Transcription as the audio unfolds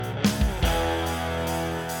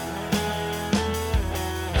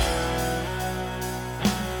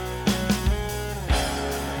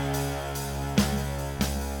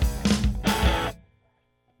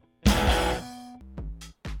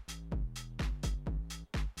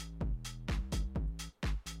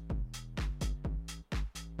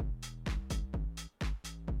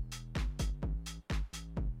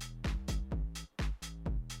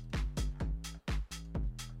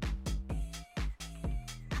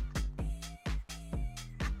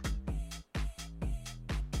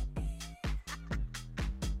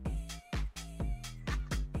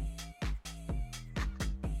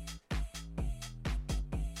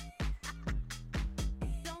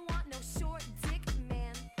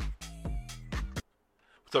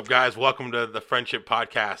What's up, guys? Welcome to the Friendship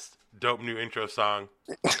Podcast. Dope new intro song.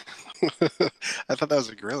 I thought that was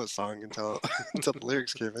a gorilla song until until the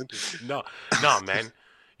lyrics came in. No, no, man.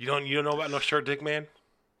 You don't know about no short dick, man.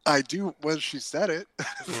 I do when she said it,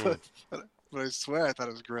 Mm. but, but I swear I thought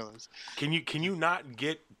it was gorillas. Can you not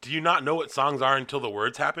get? Do you not know what songs are until the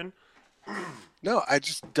words happen? No, I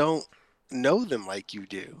just don't know them like you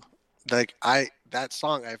do. Like that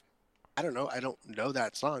song I don't know, I don't know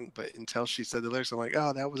that song, but until she said the lyrics, I'm like,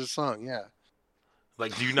 oh, that was a song, yeah.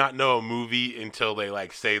 Like, do you not know a movie until they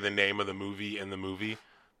like say the name of the movie in the movie?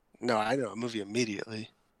 No, I know a movie immediately.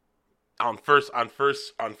 On first. What do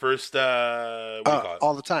you call it?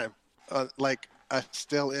 All the time. Like a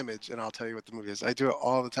still image, and I'll tell you what the movie is. I do it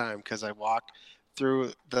all the time because I walk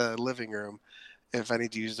through the living room if I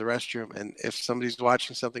need to use the restroom, and if somebody's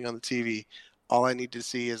watching something on the TV, all I need to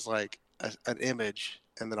see is like an image,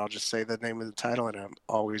 and then I'll just say the name of the title, and I'm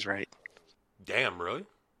always right. Damn, really?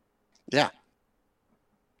 Yeah,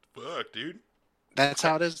 Fuck, dude. that's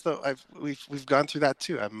how it is. Though we've gone through that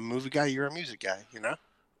too. I'm a movie guy. You're a music guy. You know.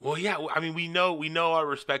 Well, yeah. I mean, we know our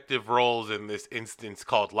respective roles in this instance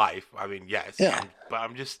called life. I mean, yes. Yeah, But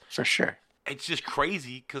I'm just for sure. it's just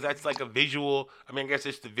crazy because that's like a visual. I mean, I guess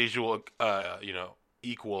it's the visual,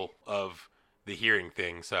 equal of the hearing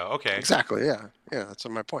thing. So okay. Exactly. Yeah. Yeah. That's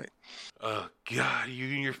my point. Oh God, you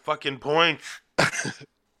and your fucking points.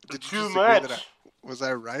 Did you Too disagree that much. was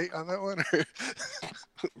I right on that one?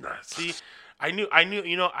 Nah, see, I knew.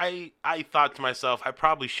 I thought to myself, I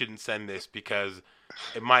probably shouldn't send this because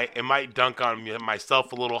it might dunk on me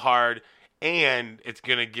myself a little hard, and it's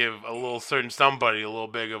gonna give a little certain somebody a little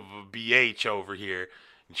bit of a BH over here.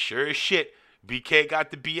 And sure as shit, BK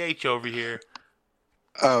got the BH over here.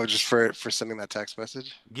 Oh, just for sending that text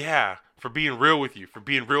message? Yeah, for being real with you, for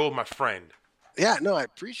being real with my friend. Yeah, no, I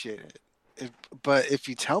appreciate it. But if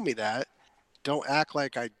you tell me that, don't act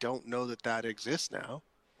like I don't know that that exists now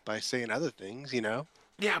by saying other things, you know?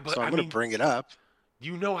 Yeah, but So I'm I going to mean, bring it up.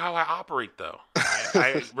 you know how I operate though.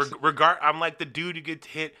 Regard. I'm like the dude who gets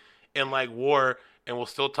hit in like war and will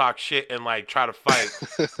still talk shit and like try to fight,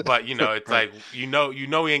 but it's Right. like you know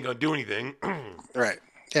he ain't gonna do anything. Right.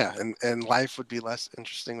 Yeah, and life would be less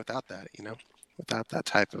interesting without that, you know? Without that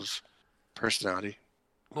type of personality.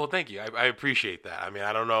 Well, thank you. I appreciate that. I mean,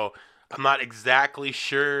 I don't know. I'm not exactly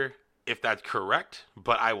sure if that's correct,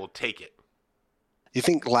 but I will take it. You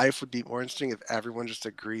think life would be more interesting if everyone just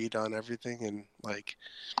agreed on everything and like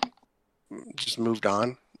just moved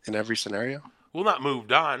on in every scenario? Well, not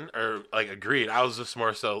moved on or like agreed. I was just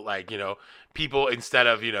more so like people instead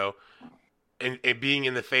of and being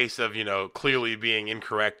in the face of clearly being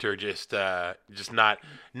incorrect or just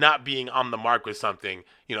not being on the mark with something,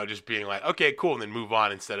 just being like okay cool and then move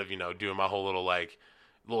on instead of doing my whole little like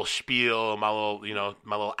little spiel, my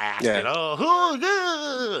little act Yeah. and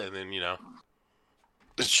oh and then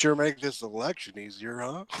It sure make this election easier,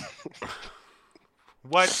 huh?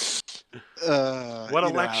 what what You know how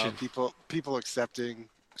election. people accepting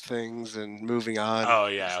things and moving on Oh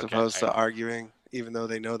yeah, as okay. opposed to arguing, even though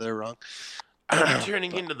they know they're wrong. Are you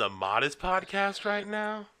turning But into the modest podcast right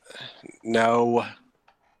now? no,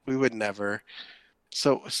 we would never.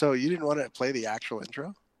 So you didn't want to play the actual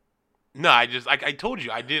intro? No, I just like I told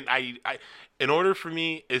you I didn't I in order for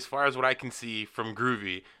me as far as what I can see from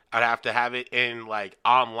Groovy, I'd have to have it in like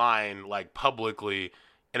online like publicly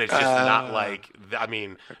and it's just not Uh, like I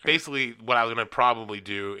mean, okay. basically what I was going to probably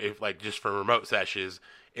do if like just for remote sessions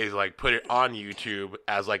is like put it on YouTube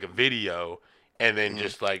as like a video and then Mhm.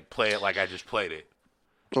 just like play it like I just played it.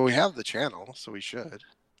 Well, we have the channel, so we should.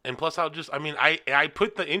 And plus I'll just I mean I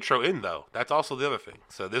put the intro in though. That's also the other thing.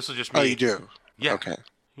 So this was just Oh, you me. do? Yeah. Okay.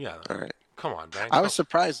 Yeah. All right. Come on, man. I Come. was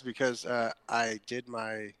surprised because I did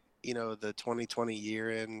my, the 2020 year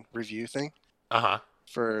in review thing Uh-huh.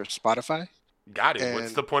 for Spotify, Got it. What's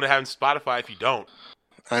and the point of having Spotify if you don't?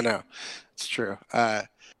 I know it's true.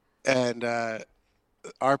 And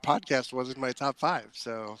our podcast was in my top five.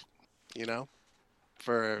 So, you know,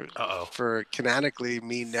 for Uh oh. for canonically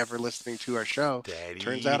me never listening to our show,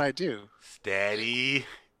 turns out Steady. I do. Steady.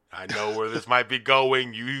 I know where this might be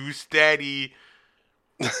going. You steady.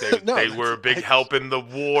 They No, they were a big help in the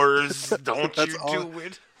wars. Don't that's you all. do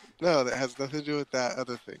it. No, that has nothing to do with that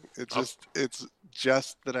other thing. Oh, It's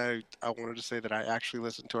just that I wanted to say that I actually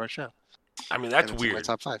listened to our show, I mean and that's it's in my weird.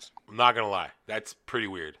 top five. I'm not gonna lie. That's pretty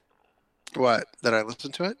weird. What? That I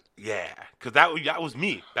listened to it? Yeah, because that was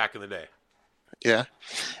me back in the day. Yeah.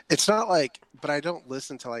 It's not like, but I don't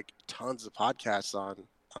listen to like tons of podcasts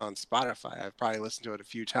on Spotify. I've probably listened to it a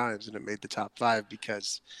few times, and it made the top five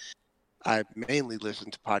because I mainly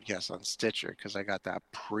listen to podcasts on Stitcher because I got that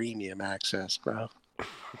premium access, bro.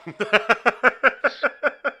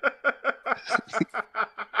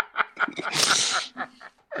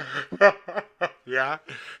 Yeah.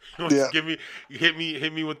 Yeah. Hit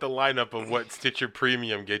me with the lineup of what Stitcher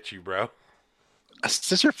Premium gets you, bro.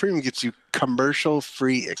 Stitcher Premium gets you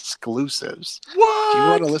commercial-free exclusives. Do you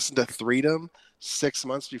want to What? listen to Freedom 6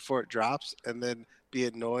 months before it drops, and then be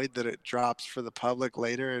annoyed that it drops for the public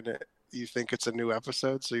later, and you think it's a new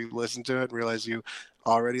episode, so you listen to it and realize you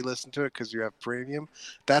already listened to it because you have Premium?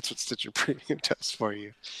 That's what Stitcher Premium does for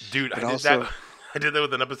you. Dude, I It did that. also, I did that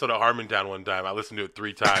with an episode of Harmontown one time. I listened to it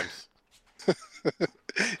 3 times.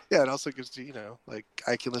 yeah, it also gives you, like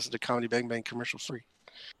I can listen to Comedy Bang Bang commercial-free.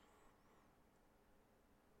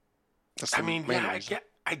 That's I the mean, main yeah, reason.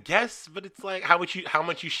 I guess, but it's like how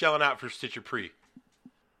much you shelling out for Stitcher Pre?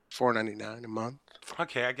 $4.99 a month.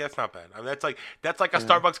 Okay, I guess not bad. I mean, that's like a Yeah.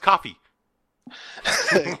 Starbucks coffee.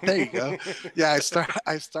 There you go. Yeah,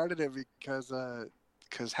 I started it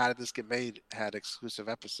because How Did This Get Made had exclusive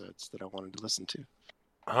episodes that I wanted to listen to.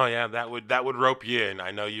 Oh yeah, that would rope you in.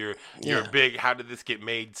 I know you're a Yeah, big How Did This Get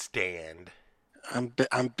Made stand. I'm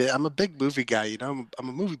a big movie guy. I'm a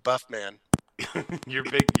movie buff man. You're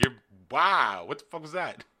wow. What the fuck was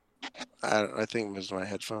that? I think it was my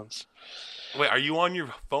headphones. Wait, are you on your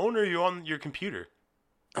phone or are you on your computer?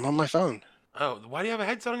 I'm on my phone. Oh, why do you have a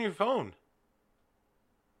headset on your phone?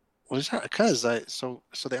 What is that? Because so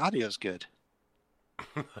the audio's good.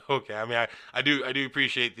 Okay, I mean I do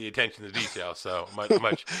appreciate the attention to detail. So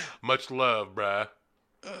much love, bruh.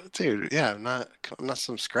 Dude, yeah, I'm not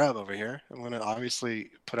some scrub over here. I'm gonna obviously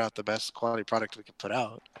put out the best quality product we can put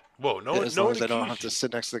out, Whoa, no one as no long one as I don't have accused to you.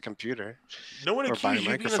 sit next to the computer No one or buy a accused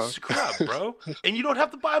you of being a microphone. scrub, bro. And you don't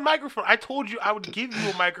have to buy a microphone. I told you I would give you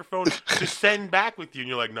a microphone to send back with you, and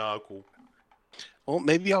you're like, nah, cool. Well,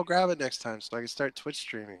 maybe I'll grab it next time so I can start Twitch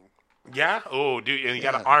streaming. Yeah? Oh, dude, and you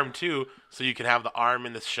got an Yeah, arm too, so you can have the arm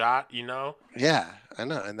in the shot, you know? yeah, I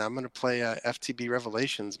know, and I'm gonna play FTB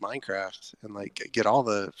Revelations Minecraft and like get all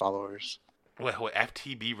the followers. What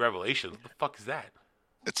FTB Revelations? What the fuck is that?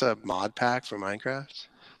 It's a mod pack for Minecraft.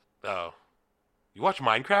 Oh. You watch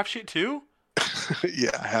Minecraft shit too?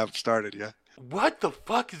 Yeah, I have started. Yeah, What the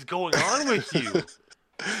fuck is going on with you?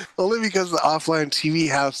 only because the offline TV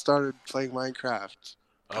have started playing Minecraft.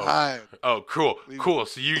 Oh, God, oh, cool, leave it. cool.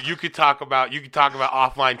 So you could talk about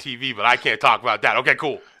offline TV, but I can't talk about that. Okay,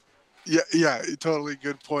 cool. Yeah, totally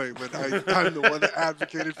good point. But I'm the one that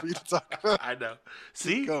advocated for you to talk about. I know. Take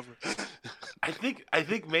See, over. I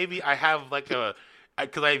think maybe I have like a,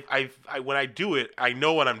 because I when I do it, I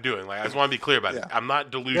know what I'm doing. Like I just want to be clear about it. Yeah, I'm not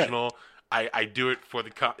yeah, delusional. I do it for the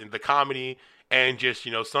comedy and just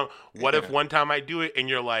some. What if yeah, one time I do it and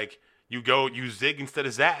you're like you zig instead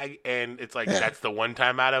of zag and it's like yeah. that's the one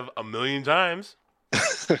time out of a million times.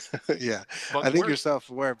 Yeah, I Fucking think you're work.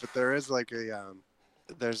 self-aware, but there is like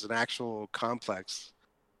there's an actual complex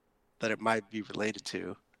that it might be related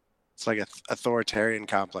to. It's like a authoritarian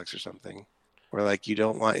complex or something, where like you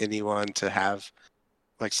don't want anyone to have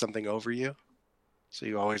like something over you, so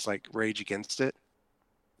you always like rage against it,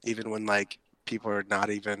 even when like people are not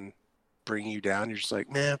even bringing you down. You're just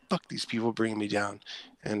like, man, fuck these people bringing me down,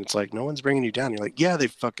 and it's like no one's bringing you down. You're like, yeah, they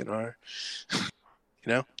fucking are, you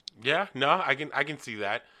know? Yeah, no, I can see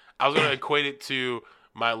that. I was gonna equate it to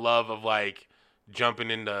my love of like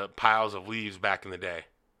jumping into piles of leaves back in the day.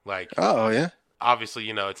 Like Oh yeah, obviously,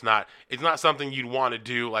 it's not something you'd want to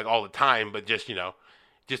do like all the time, but just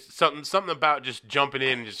something about just jumping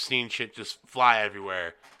in and just seeing shit just fly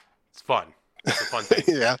everywhere. It's fun. It's a fun thing.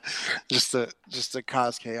 yeah, just to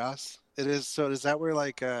cause chaos. It is. So is that where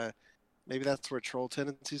like maybe that's where troll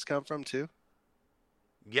tendencies come from too?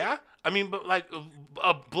 Yeah, I mean, but like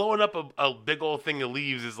blowing up a big old thing of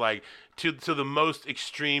leaves is like to the most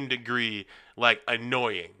extreme degree like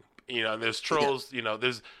annoying. There's Yeah, trolls.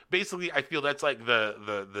 There's basically I feel that's like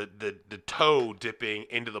the toe dipping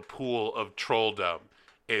into the pool of trolldom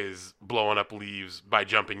is blowing up leaves by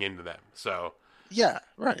jumping into them. So yeah,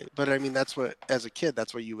 right. But I mean, that's what as a kid,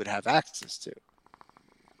 that's what you would have access to.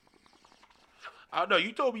 I don't know.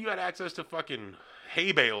 You told me you had access to fucking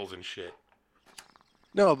hay bales and shit.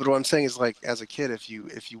 No, but what I'm saying is like as a kid, if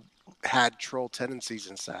you had troll tendencies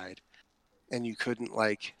inside and you couldn't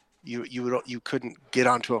like you couldn't get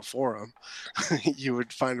onto a forum, you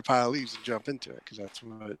would find a pile of leaves and jump into it because that's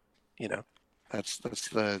what you know. That's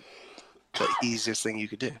the easiest thing you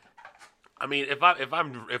could do. I mean, if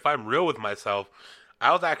I'm real with myself,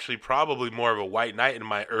 I was actually probably more of a white knight in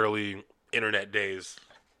my early internet days.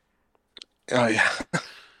 Oh yeah,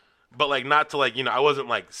 But like not to like I wasn't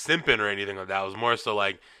like simping or anything like that. It was more so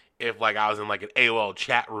like if like I was in like an AOL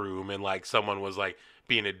chat room and like someone was like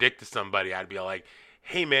being a dick to somebody, I'd be like,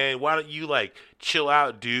 "Hey man, why don't you like chill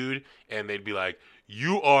out, dude?" And they'd be like,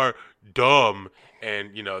 "You are dumb,"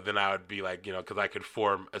 and then I would be like, because I could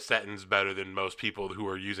form a sentence better than most people who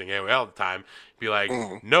are using AOL at the time. Be like,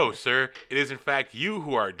 Mm. "No, sir, it is in fact you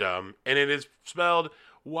who are dumb, and it is spelled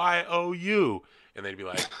YOU," and they'd be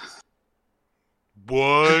like,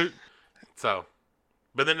 "What?" So,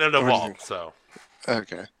 but then it What do you think? evolved. So,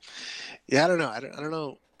 Okay. Yeah, I don't know. I don't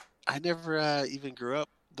know. I never even grew up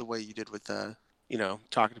the way you did with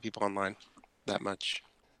talking to people online that much.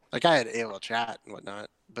 Like I had AOL chat and whatnot,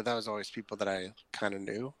 but that was always people that I kind of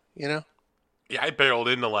knew, you know? yeah, I barreled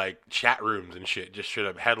into like chat rooms and shit, just straight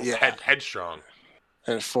up Yeah. headstrong.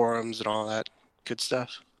 And forums and all that good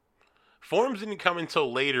stuff. Forums didn't come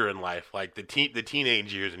until later in life, like the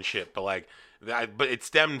teenage years and shit. But like, but it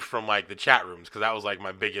stemmed from like the chat rooms because that was like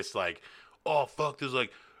my biggest like, oh fuck, there's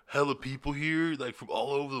like hella people here like from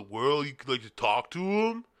all over the world. You could like just talk to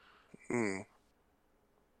them. Mm.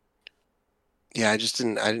 Yeah, I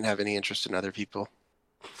didn't have any interest in other people.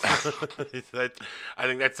 that, I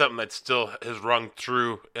think that's something that still has rung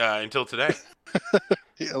true until today.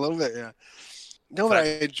 Yeah, a little bit, yeah. No, but I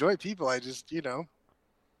Fact, enjoy people. I just,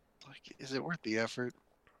 like, is it worth the effort?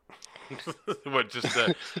 what just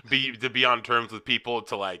to be on terms with people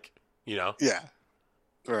to like Yeah,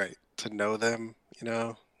 right. To know them,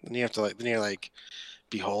 then you have to then you're like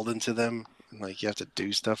beholden to them, and like you have to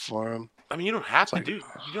do stuff for them. I mean, you don't have It's to like, do.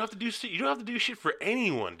 You don't have to do. You don't have to do shit for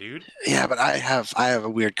anyone, dude. yeah, but I have a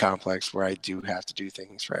weird complex where I do have to do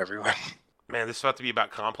things for everyone. Man, this is about to be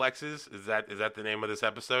about complexes. Is that the name of this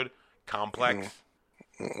episode? Mm, Complex.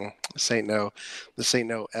 mm-mm. This ain't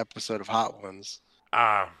no episode of Hot Ones.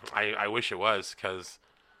 I wish it was because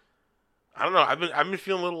I don't know. I've been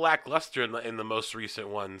feeling a little lackluster in the most recent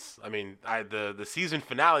ones. I mean, the season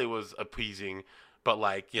finale was appeasing, but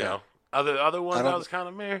like Yeah, other I ones I don't. was kind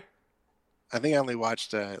of meh. I think I only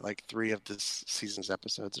watched like three of this season's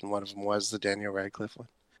episodes, and one of them was the Daniel Radcliffe one.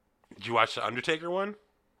 Did you watch the Undertaker one,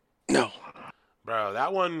 No, bro?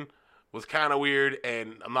 That one was kind of weird,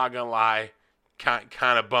 and I'm not gonna lie, kind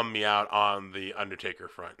of bummed me out on the Undertaker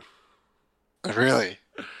front. really.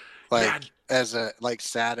 Yeah. Like as a like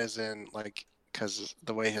sad as in like because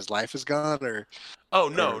the way his life is gone, Oh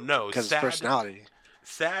no, or no, because his sad, personality.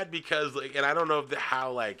 sad because like, and I don't know if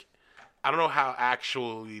how like I don't know how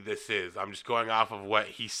actually this is. I'm just going off of what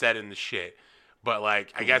he said in the shit. But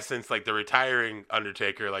like, I Mm, guess since like the retiring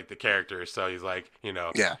Undertaker, like the character, so he's like,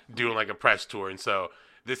 yeah, doing like a press tour, and so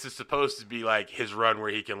this is supposed to be like his run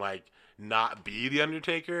where he can like not be the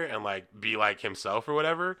Undertaker and like be like himself or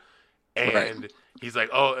whatever. right. And he's like,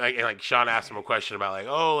 oh, and like Sean asked him a question about like,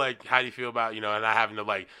 oh, like how do you feel about and not having to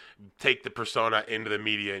like take the persona into the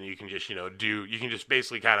media and you can just you can just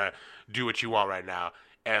basically kind of do what you want right now.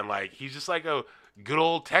 And like he's just like a good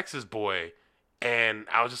old Texas boy, and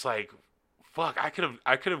I was just like, fuck, I could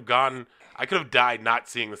have died not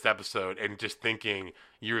seeing this episode and just thinking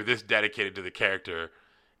you were this dedicated to the character,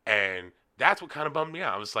 and that's what kind of bummed me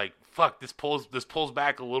out. I was like, fuck, this pulls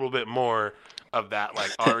back a little bit more of that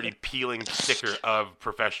like already peeling sticker of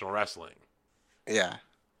professional wrestling. Yeah,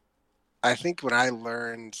 I think when I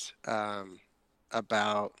learned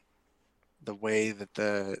about the way that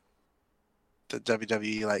the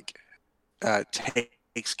WWE like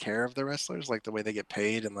takes care of the wrestlers, like the way they get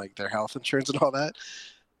paid and like their health insurance and all that,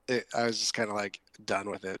 I was just kind of like done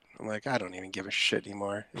with it. I'm like, I don't even give a shit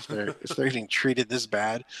anymore if they're getting treated this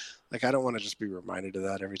bad. Like, I don't want to just be reminded of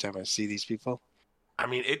that every time I see these people. I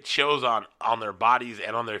mean, it shows on their bodies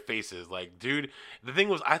and on their faces. Like, dude, the thing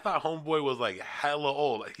was, I thought Homeboy was like hella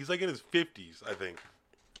old. He's like in his 50s, I think.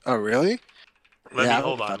 Oh, really? Let me Yeah, I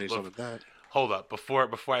would hold have thought on. he was older than that. Hold up before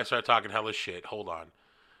I start talking hella shit. Hold on.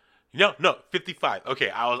 No, no, 55. Okay,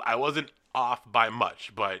 I wasn't off by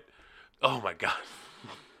much, but oh my god,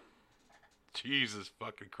 Jesus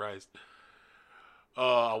fucking Christ.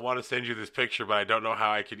 I want to send you this picture, but I don't know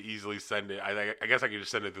how I could easily send it. I guess I could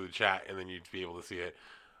just send it through the chat, and then you'd be able to see it.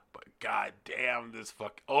 But god damn, this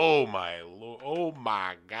fuck. Oh my lord. Oh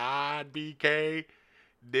my god, BK.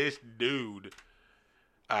 This dude.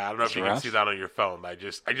 I don't know if It's you can see rough. that on your phone. I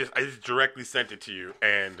just directly sent it to you,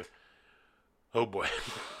 and oh boy.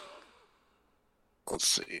 Let's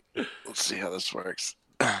see. Let's see how this works.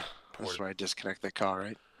 Poor. That's where I disconnect the call,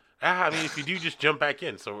 right? I mean, if you do, just jump back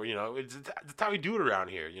in. So it's how we do it around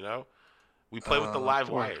here. We play with the live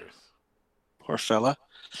Poor, wires. poor fella.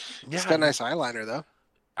 He's Yeah, got nice eyeliner though.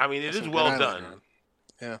 I mean, it Got is some good well eyeliner done. on.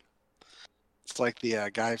 Yeah, it's like the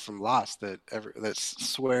guy from Lost that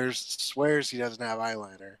swears he doesn't have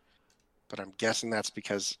eyeliner, but I'm guessing that's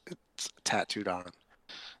because it's tattooed on.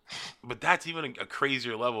 But that's even a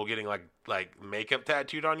crazier level, getting like makeup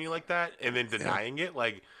tattooed on you like that, and then Yeah, denying it.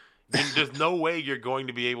 Like, There's no way you're going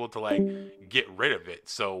to be able to like get rid of it.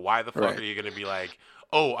 So why the fuck are Right. you gonna be like,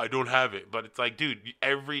 oh, I don't have it? But it's like, dude,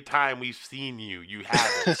 every time we've seen you, you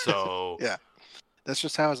have it. So Yeah. That's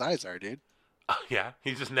just how his eyes are, dude. yeah,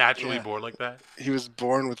 he's just naturally Yeah. born like that. He was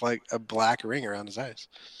born with like a black ring around his eyes.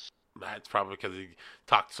 That's probably because he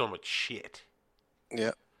talked so much shit.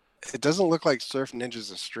 Yeah. It doesn't look like Surf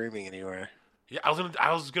Ninjas is streaming anywhere. Yeah, I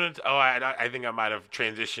was gonna. Oh, I think I might have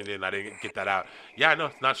transitioned and I didn't get that out. Yeah, no,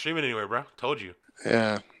 it's not streaming anywhere, bro. Told you.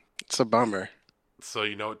 Yeah. It's a bummer. So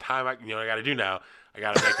you know what time I got to do now. I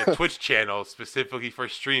got to make a Twitch channel specifically for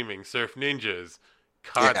streaming Surf Ninjas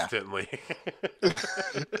Yeah. constantly.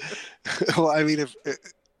 Well, I mean,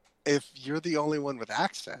 if you're the only one with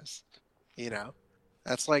access, you know,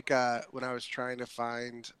 that's like when I was trying to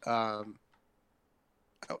find I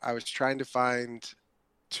was trying to find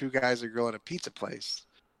two guys and a girl at a pizza place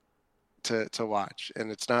to watch,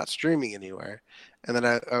 and it's not streaming anywhere. And then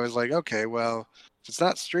I was like, okay, well, if it's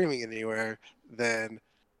not streaming anywhere, then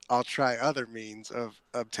I'll try other means of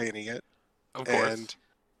obtaining it. Of course.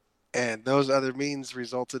 And those other means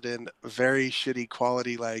resulted in very shitty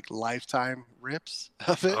quality, like lifetime rips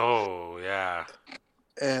of it. Oh yeah.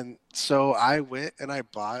 And so I went and I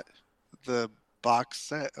bought the box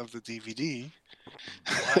set of the DVD,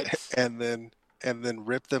 What? and then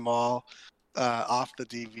ripped them all off the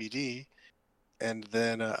DVD, and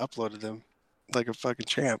then uploaded them like a fucking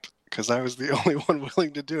champ because I was the only one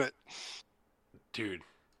willing to do it. Dude,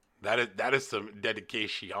 that is some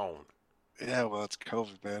dedication. Yeah, well, it's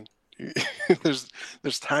COVID, man.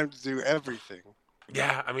 there's time to do everything.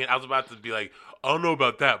 Yeah, I mean, I was about to be like, I don't know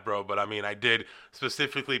about that, bro, but I mean, I did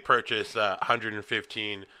specifically purchase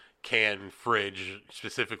 115 can fridge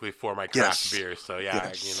specifically for my craft Yes, beer. So yeah,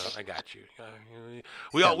 yes, I got you.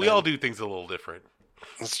 We yeah, all we all man. do things a little different.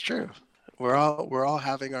 That's true. We're all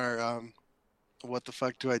having our what the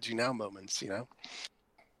fuck do I do now moments, you know?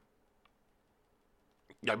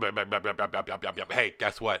 Yup, yup, yup, yup, yup, yup, yup, yup, yup. Hey,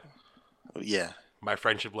 guess what? Yeah. My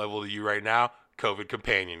friendship level to you right now, COVID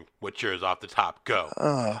companion. What's yours off the top? Go.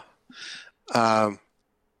 Uh, um.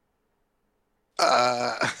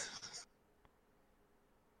 Uh.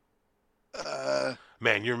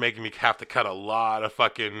 Man, you're making me have to cut a lot of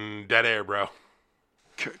fucking dead air, bro.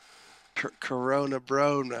 Corona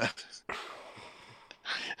Brona.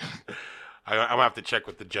 I'm gonna have to check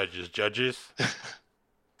with the judges. Judges?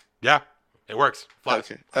 Yeah, it works.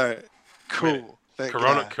 Flies. Okay. All right. Cool. Thank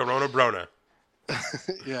Corona, God. Corona Brona.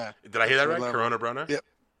 Yeah. Did I hear that That's right? what I love. Corona Brona? Yep.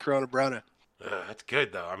 Corona Brona. That's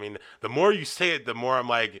good though. I mean, the more you say it, the more I'm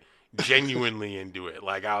like genuinely into it.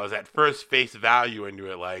 Like I was at first face value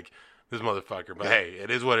into it, like this motherfucker. But Yeah. hey,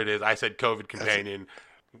 it is what it is. I said COVID That's companion,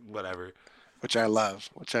 whatever. which I love.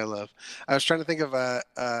 Which I love. I was trying to think of a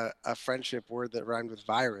friendship word that rhymed with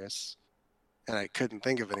virus, and I couldn't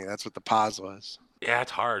think of any. That's what the pause was. Yeah,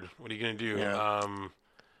 it's hard. What are you gonna do? Yeah.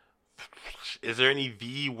 Is there any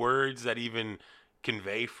V words that even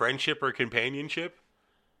convey friendship or companionship?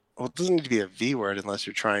 Well, it doesn't need to be a V word unless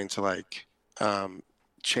you're trying to like um,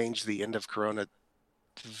 change the end of Corona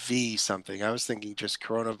V something. I was thinking just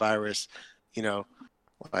coronavirus, you know,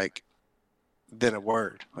 like then a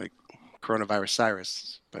word like coronavirus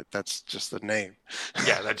Cyrus, but that's just the name.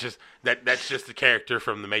 Yeah, that's just the character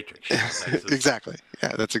from the Matrix. That's just, Exactly.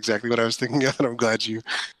 Yeah, that's exactly what I was thinking of, and I'm glad you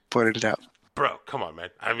pointed it out. bro, come on, man.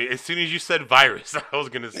 I mean, as soon as you said virus, I was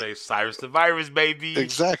gonna say Cyrus the Virus, baby.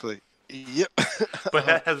 Exactly. Yep. But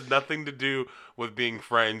that has nothing to do with being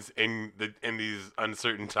friends in these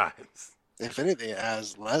uncertain times. If anything, it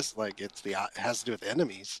has less like it has to do with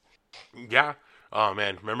enemies. Yeah. Oh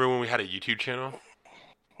man, remember when we had a YouTube channel?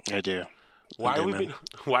 I do. Why I do, we man. been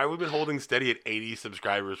why we been holding steady at 80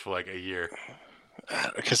 subscribers for like a year?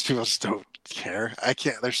 Because people just don't care. I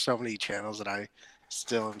can't. There's so many channels that I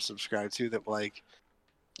still am subscribed to that like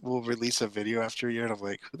will release a video after a year, and I'm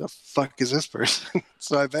like, who the fuck is this person?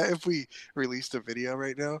 So I bet if we released a video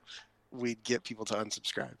right now, we'd get people to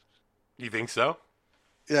unsubscribe. You think so?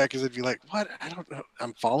 Yeah, because it'd be like, what? I don't know.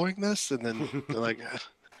 I'm following this, and then they're like,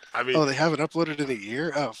 I mean, oh, they haven't uploaded in a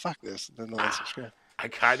year. Oh, fuck this. And then they'll unsubscribe. I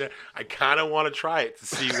kind of want to try it to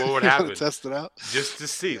see what would You happen. want to test it out? Just to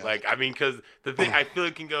see. Yeah. Like, I mean, because the thing, I feel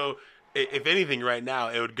it can go, if anything, right now,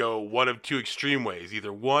 it would go one of two extreme ways.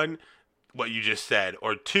 Either one, what you just said,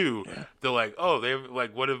 or two, Yeah. they're like, oh, they've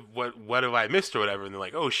like, what have I missed or whatever, and they're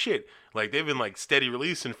like, oh shit, like they've been like steady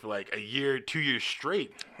releasing for like a year, 2 years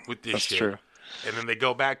straight with this That's shit, true. and then they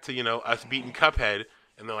go back to us beating Cuphead,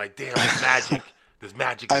 and they're like, damn, this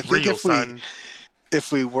magic I is think real, son.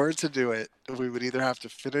 if we were to do it, we would either have to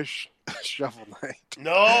finish Shovel Knight,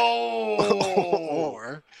 No,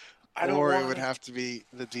 or I don't or want it would have to be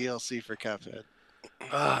the DLC for Cuphead.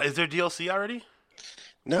 Is there DLC already?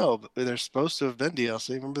 No, but there's supposed to have been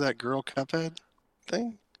DLC. Remember that girl Cuphead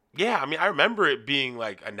thing? Yeah, I mean, I remember it being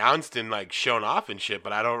like announced and like shown off and shit,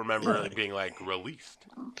 but I don't remember Yeah, it being like released.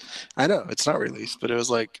 I know it's not released, but it was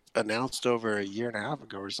like announced over a year and a half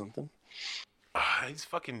ago or something. These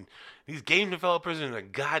fucking these game developers and their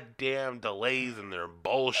goddamn delays and their I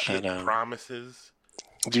bullshit know. promises.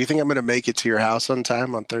 Do you think I'm gonna make it to your house on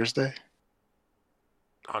time on Thursday?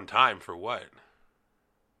 On time for what?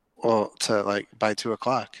 Well, to like by 2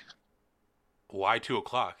 o'clock. Why 2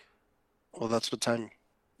 o'clock? Well, that's what time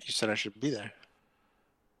you said I should be there.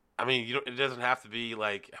 I mean, you don't. It doesn't have to be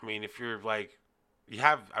like. I mean, if you're like, you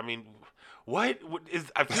have. I mean, what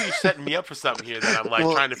is? I feel you're setting me up for something here that I'm like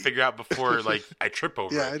Well, trying to figure out before like I trip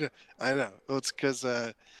over yeah, it. I know. I know. Well, it's because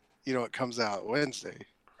it comes out Wednesday,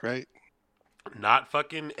 right? Not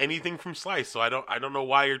fucking anything from Slice, so I don't know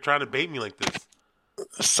why you're trying to bait me like this.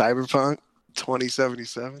 Cyberpunk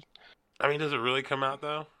 2077. I mean, does it really come out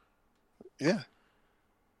though? Yeah,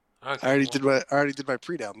 Okay, well. I already did my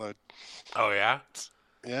pre-download. Oh yeah.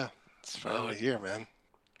 Yeah, it's Oh finally here, man.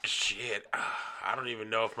 shit. I don't even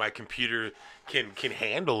know if my computer can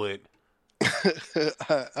handle it.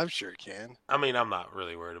 I'm sure it can. I mean, I'm not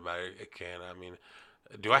really worried about it. It can. I mean,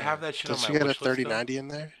 do I Yeah. have that shit on Does my she get a wish list though? 3090 in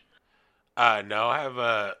there? No, I have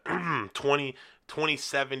a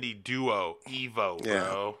 2070 Duo Evo, Yeah.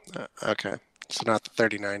 bro. Okay. So not the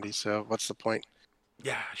 3090. So what's the point?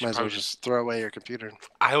 Yeah, I should Might as well probably just. just throw away your computer.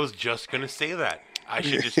 I was just gonna say that. I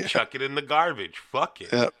should just Yeah. chuck it in the garbage. Fuck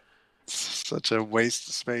it. Yep. Such a waste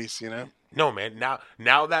of space, you know? No, man.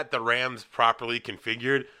 Now that the RAM's properly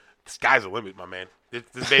configured, the sky's the limit, my man. This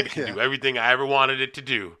baby can Yeah. do everything I ever wanted it to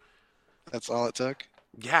do. That's all it took.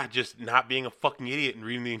 Yeah, just not being a fucking idiot and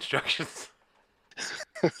reading the instructions.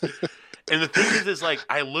 And the thing is like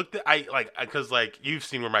I looked at I like because like you've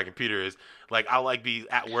seen where my computer is. Like I'll like be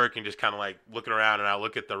at work and just kind of like looking around and I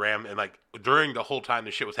look at the RAM and like during the whole time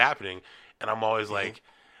the shit was happening, and I'm always Hmm. like,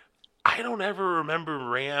 I don't ever remember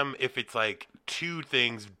RAM if it's like two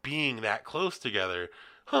things being that close together.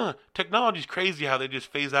 Huh? Technology's crazy how they just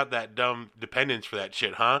phase out that dumb dependence for that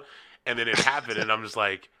shit, huh? And then it happened, and I'm just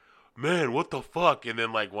like, man, what the fuck? And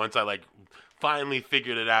then like once I like finally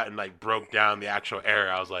figured it out and like broke down the actual error,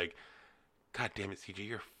 I was like, God damn it, CJ,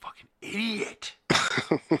 you're a fucking idiot.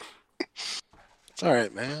 It's all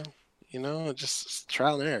right, man. Just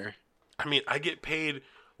trial and error. I mean, I get paid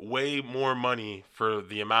way more money for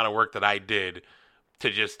the amount of work that I did to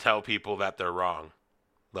just tell people that they're wrong.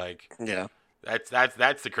 Like Yeah. that's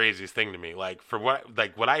the craziest thing to me. Like for what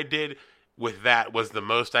I did with that was the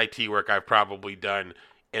most IT work I've probably done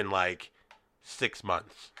in like 6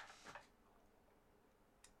 months.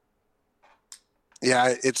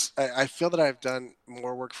 Yeah, I feel that I've done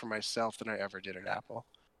more work for myself than I ever did at Apple.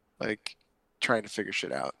 Like trying to figure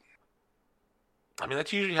shit out. I mean,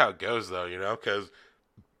 that's usually how it goes, though, because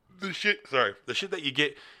the shit that you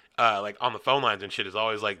get, like on the phone lines and shit is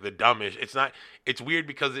always like the dumbest. It's not. It's weird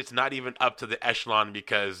because it's not even up to the echelon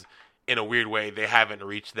because, in a weird way, they haven't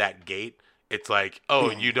reached that gate. It's like,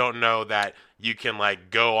 oh, Hmm. you don't know that you can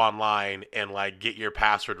like go online and like get your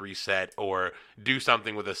password reset or do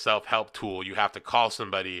something with a self help tool. You have to call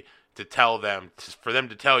somebody to tell them for them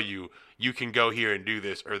to tell you you can go here and do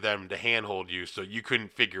this or them to handhold you. So you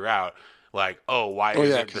couldn't figure out like, oh, why Oh yeah,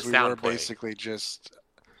 isn't the because we were sound playing? basically just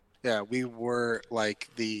yeah, we were like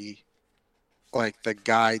the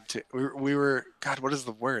guide to we were God, what is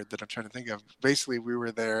the word that I'm trying to think of? Basically, we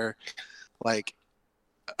were there like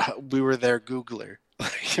we were their Googler.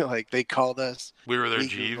 Like they called us, We were their we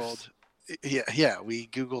Jeeves. Googled. Yeah, we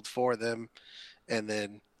Googled for them and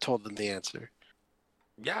then told them the answer.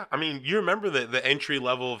 Yeah, I mean, you remember the entry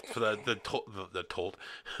level for the told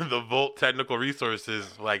the Volt technical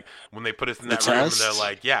resources like when they put us in The that room and they're test?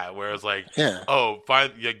 like, yeah, where it's like, Yeah, oh,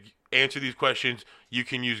 find yeah, answer these questions. You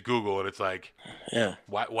can use Google, and it's like, yeah.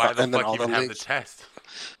 why the And then fuck even have the test?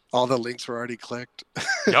 all the links were already clicked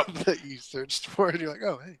Yep. that you searched for, and you're like,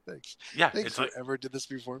 oh, hey, thanks. Yeah, Thanks, it's like, whoever did this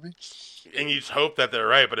before me. and you just hope that they're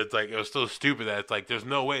right, but it's like it was so stupid that it's like there's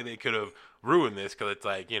no way they could have ruined this because it's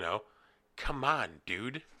like come on,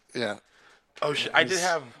 dude. Yeah, Oh it shit, was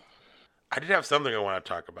I did have something I want to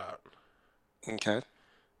talk about. okay.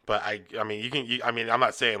 But I mean, I mean, I'm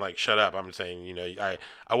not saying like shut up. I'm saying,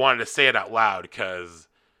 I wanted to say it out loud because,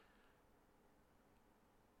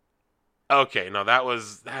 okay, no, that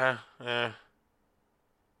was, I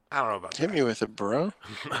don't know about Hit me that. with it, bro.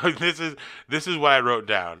 This is what I wrote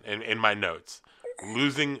down in my notes.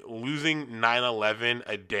 Losing 9/11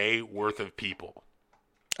 a day worth of people.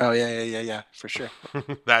 Oh yeah, for sure.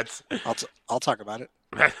 That's I'll talk about it.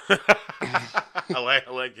 I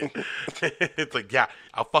like it. It's like, yeah,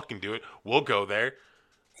 I'll fucking do it. We'll go there.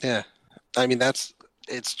 Yeah, I mean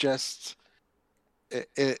it's just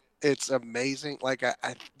it's amazing. Like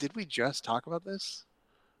I did we just talk about this?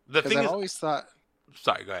 The Because thing is,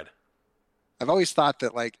 sorry, go ahead. I've always thought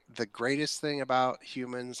that like the greatest thing about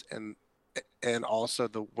humans and also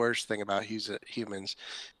the worst thing about humans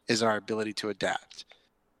is our ability to adapt.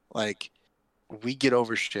 Like we get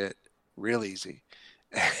over shit real easy,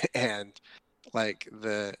 and like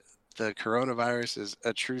the coronavirus is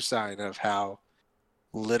a true sign of how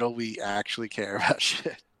little we actually care about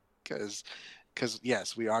shit. Because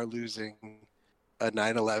yes, we are losing a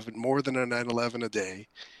 9/11 more than a 9/11 a day,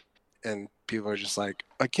 and people are just like,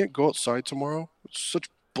 I can't go outside tomorrow. It's such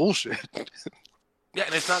bullshit. Yeah,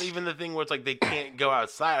 and it's not even the thing where it's like they can't go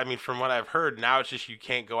outside. I mean, from what I've heard, now it's just you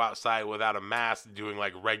can't go outside without a mask, doing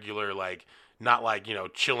like regular, like not like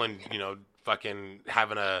chilling, fucking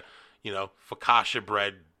having a focaccia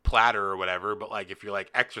bread platter or whatever. But like if you're like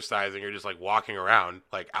exercising or just like walking around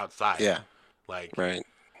like outside, Yeah, like right.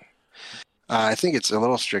 I think it's a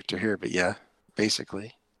little stricter here, but yeah,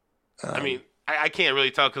 basically. I mean, I can't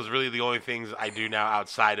really tell because really the only things I do now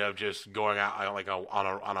outside of just going out like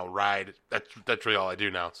on a ride, that's really all I do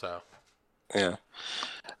now. So Yeah,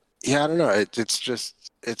 yeah. I don't know. It's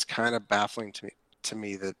just it's kind of baffling to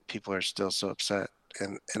me that people are still so upset,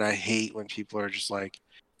 and I hate when people are just like,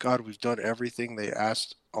 God, we've done everything they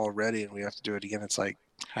asked already, and we have to do it again. It's like,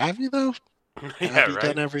 have you though? yeah, Have you right.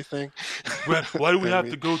 done everything? Why do we I have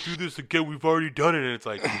mean, to go through this again? We've already done it, and it's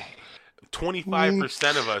like mm,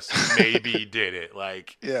 25% of us maybe did it.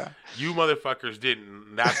 Like yeah, you motherfuckers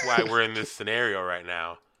didn't. That's why we're in this scenario right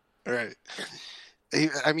now. right.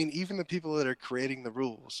 I mean, even the people that are creating the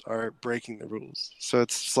rules are breaking the rules. So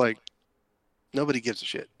it's like nobody gives a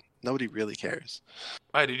shit. Nobody really cares.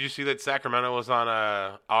 Hey, did you see that Sacramento was on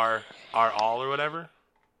our all or whatever?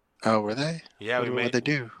 Oh, were they? Yeah, What we did they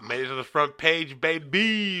do? made it to the front page,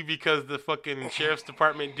 baby, because the fucking sheriff's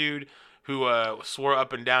department dude who swore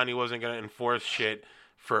up and down he wasn't gonna enforce shit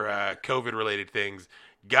for COVID related things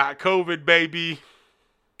got COVID, baby.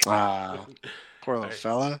 Ah, poor little Hey,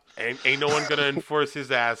 fella. ain't no one gonna enforce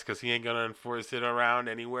his ass because he ain't gonna enforce it around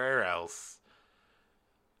anywhere else.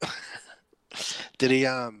 Did he?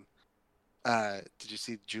 Did you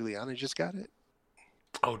see Giuliani just got it?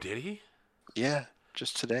 Oh, did he? Yeah,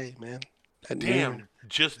 just today, man. At noon, Damn,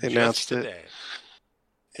 just they just announced it. today.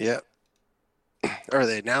 Yep. Or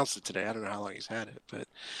they announced it today. I don't know how long he's had it, but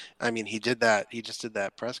I mean, he did that. He just did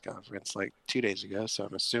that press conference like 2 days ago. So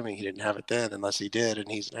I'm assuming he didn't have it then, unless he did, and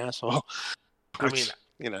he's an asshole. I mean, Which,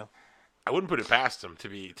 you know, I wouldn't put it past him to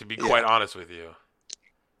be quite yeah, honest with you.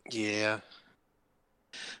 yeah.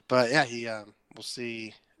 But yeah, we'll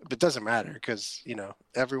see. But it doesn't matter because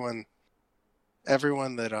everyone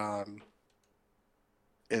that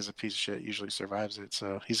is a piece of shit usually survives it.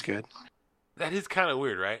 So he's good. That is kind of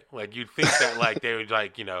weird, right? Like you'd think that like they would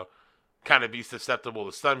like kind of be susceptible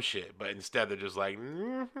to some shit, but instead they're just like,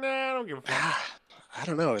 nah, I don't give a fuck. I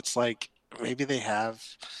don't know. It's like maybe they have,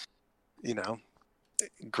 you know,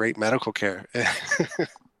 great medical care.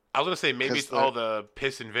 I was gonna say maybe Because it's all the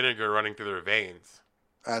piss and vinegar running through their veins.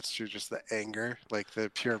 that's true. Just the anger, like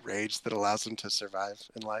the pure rage that allows them to survive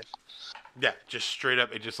in life. Yeah, just straight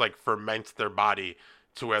up, it just like ferments their body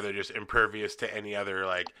to where they're just impervious to any other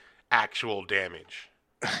like actual damage.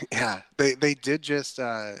 Yeah, they did just.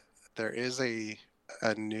 There is a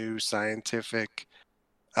new scientific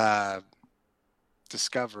uh,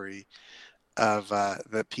 discovery of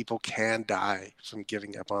that people can die from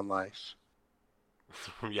giving up on life.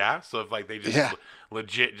 Yeah, so if like they just Yeah,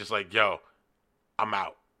 legit just like, yo, I'm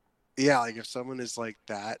out. yeah. Like if someone is like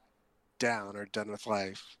that down or done with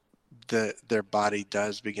life, their body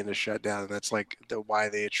does begin to shut down, and that's like why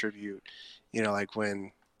they attribute, like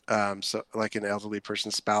when so like an elderly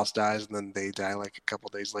person's spouse dies and then they die like a couple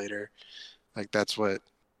days later. Like that's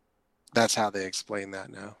how they explain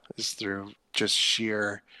that now is through just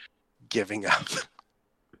sheer giving up.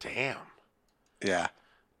 Damn. Yeah,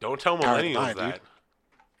 Don't tell power of the millennials mind, dude. that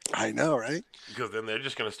I know, right? because then they're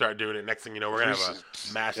just gonna start doing it. Next thing you know, we're gonna have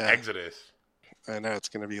a mass Yeah, exodus. I know it's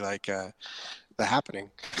gonna be like the happening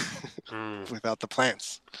Mm. without the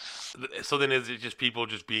plants. So then, is it just people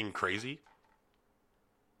just being crazy?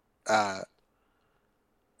 Uh,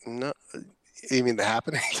 no, you mean the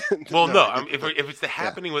happening? Well, No, no. I mean If it's the yeah,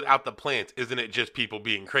 happening without the plants, isn't it just people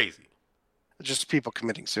being crazy? just people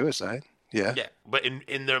committing suicide. Yeah, Yeah, but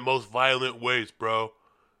in their most violent ways, bro.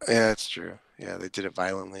 yeah, it's true. Yeah, they did it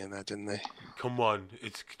violently in that, didn't they? Come on,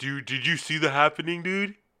 it's dude. Did you see the happening,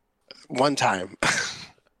 dude? One time,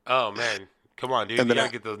 Oh man, come on, dude. and You then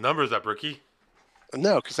gotta get those numbers up, rookie.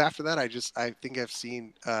 No, because after that, I think I've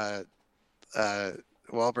seen uh,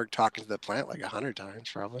 Wahlberg talking to the plant like 100 times,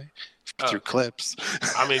 probably Oh, through okay. clips,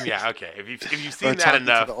 I mean, yeah, okay. If you've or seen that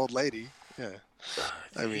talking to the enough, old lady. Yeah,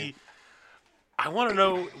 I mean, see, I want to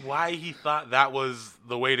know why he thought that was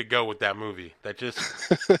the way to go with that movie. That just,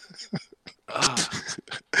 uh,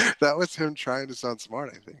 that was him trying to sound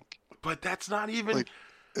smart. I think, but that's not even. like,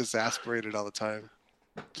 exasperated all the time.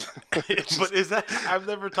 But Just, is that? I've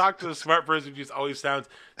never talked to a smart person who just always sounds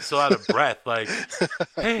so out of breath. Like,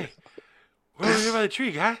 hey, we're over here by the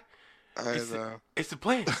tree, guy. I It's know. it's the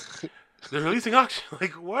plane. They're releasing oxygen.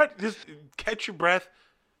 Like what? Just catch your breath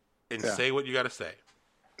and Yeah. say what you got to say.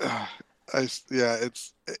 Yeah,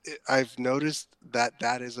 I've noticed that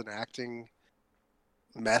that is an acting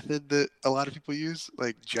method that a lot of people use.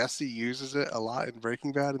 Like Jesse uses it a lot in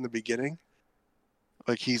Breaking Bad in the beginning.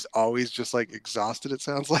 Like he's always just like exhausted, it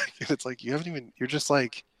sounds like. And it's like you haven't even you're just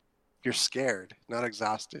like you're scared, not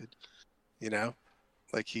exhausted, you know?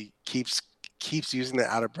 Like he keeps using the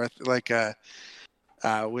out of breath like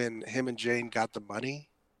when him and Jane got the money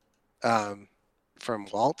um from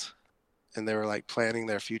Walt and they were like planning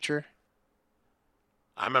their future.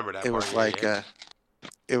 I remember that It part. was Yeah, yeah.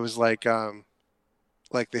 it was like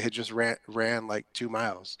they had just ran like 2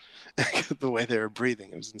 miles. The way they were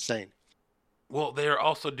breathing, it was insane. Well, they're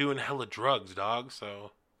also doing hella drugs, dog.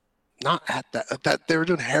 So Not at that they were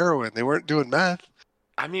doing heroin. They weren't doing meth.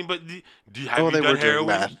 I mean, but have Oh, you they done were doing heroin?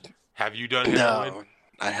 meth. Have you done heroin? No,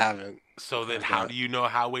 I haven't. So then, I've how not. do you know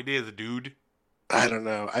how it is, dude? I don't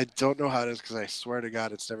know. I don't know how it is because I swear to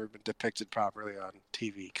God, it's never been depicted properly on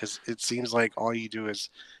TV. Because it seems like all you do is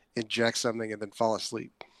inject something and then fall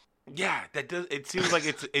asleep. Yeah, that does. It seems like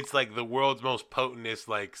it's like the world's most potentest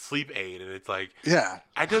like sleep aid, and it's like Yeah,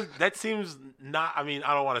 I do. That seems not. I mean,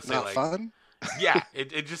 I don't want to say not like fun. yeah.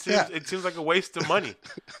 It just Yeah, seems like a waste of money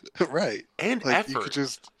right. and Like you could effort.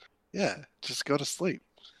 just go to sleep.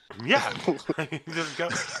 Yeah, just go.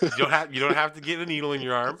 You don't have to get a needle in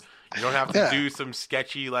your arm. You don't have to Yeah, do some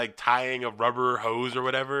sketchy like tying a rubber hose or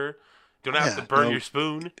whatever. You don't have to yeah. burn No, your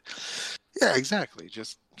spoon. yeah, exactly.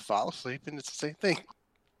 Just fall asleep and it's the same thing.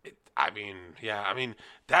 I mean, yeah. I mean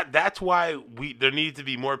that's why there needs to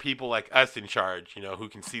be more people like us in charge. Who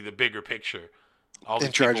can see the bigger picture. All In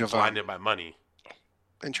these charge people of blinded by money.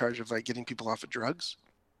 like getting people off of drugs.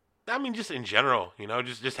 I mean, just in general,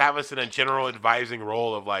 just have us in a general advising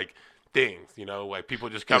role of like things, like people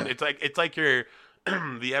just come. Yeah, It's like your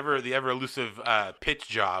the ever elusive pitch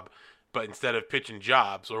job, but instead of pitching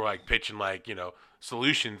jobs, or like pitching like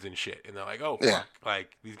solutions and shit, and they're like, oh yeah. fuck,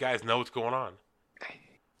 like these guys know what's going on.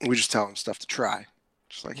 We just tell them stuff to try.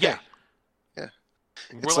 Just like, Yeah, hey, yeah.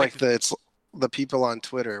 we're It's like like it's the people on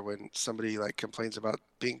Twitter when somebody like complains about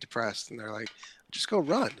being depressed and they're like, just go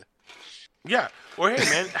run. yeah. Or hey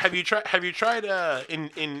man, have you tried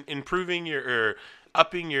in improving your or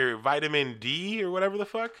upping your vitamin D or whatever the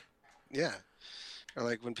fuck? Yeah. Or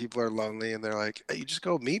like when people are lonely and they're like, hey, you just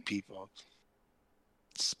go meet people.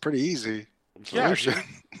 It's pretty easy Yeah, solution.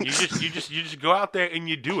 dude. You just go out there and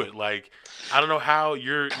you do it. Like I don't know how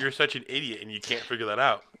you're such an idiot and you can't figure that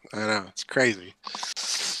out. I know, it's crazy.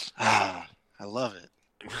 Ah, I love it.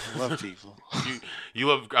 I love people. you you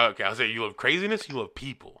love okay. I'll say you love craziness. You love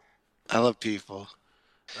people. I love people.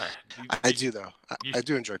 Uh, You, I you, do though. you, I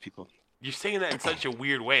do enjoy people. you're saying that in such a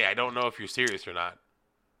weird way. I don't know if you're serious or not.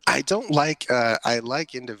 I don't like. I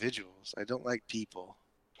like individuals. I don't like people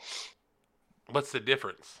What's the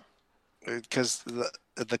difference? because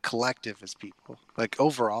the collective is people. Like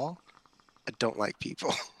overall, I don't like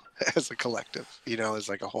people as a collective. As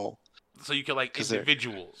like a whole. So you can like Because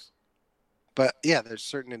individuals. but yeah, there's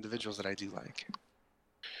certain individuals that I do like.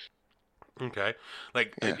 Okay,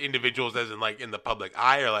 like Yeah, individuals as in like in the public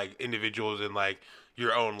eye, or like individuals in like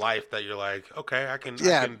your own life that you're like, okay, I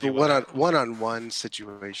yeah, can but deal with that. one one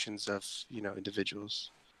situations of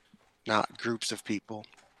individuals, not groups of people.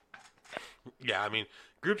 Yeah, I mean,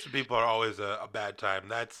 groups of people are always a bad time.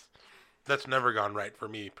 That's never gone right for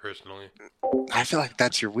me personally. I feel like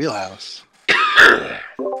that's your wheelhouse.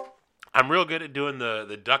 I'm real good at doing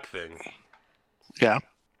the duck thing. Yeah,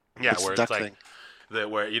 Yeah, what's the where it's duck like thing?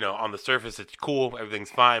 where on the surface it's cool,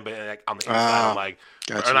 everything's fine, but like on the inside I'm Ah, like,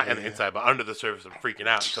 or gotcha. not on Yeah, the yeah. inside, but under the surface I'm freaking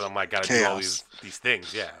out because I'm like gotta do all Chaos. these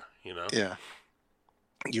things. Yeah, you know. Yeah,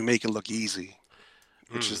 you make it look easy,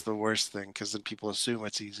 which Mm. is the worst thing because then people assume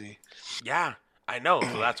it's easy. Yeah, I know.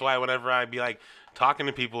 So that's why whenever I be like talking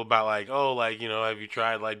to people about like, oh, like have you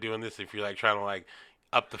tried like doing this? If you're like trying to like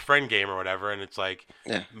up the friend game or whatever, and it's like,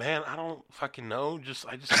 Yeah, man, I don't fucking know.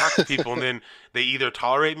 I just talk to people, and then they either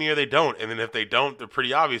tolerate me or they don't. And then if they don't, they're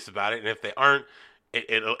pretty obvious about it. And if they aren't,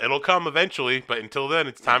 it'll come eventually. But until then,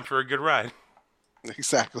 it's time for a good ride.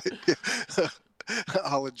 Exactly.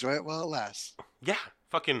 I'll enjoy it while it lasts. Yeah,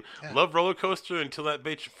 fucking Yeah. love roller coaster until that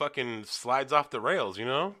bitch fucking slides off the rails, you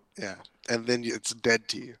know? Yeah. And then it's dead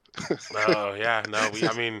to you. Oh yeah, no,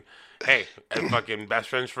 I mean, hey, fucking best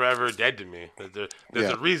friends forever, dead to me. There's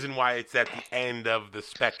Yeah. a reason why it's at the end of the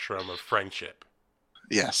spectrum of friendship.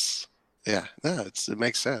 Yes. Yeah. No, it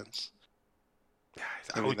makes sense. Guys,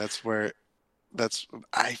 I mean, that's,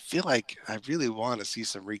 I feel like I really want to see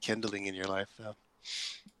some rekindling in your life, though.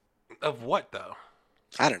 of what though?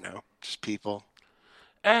 I don't know. Just people,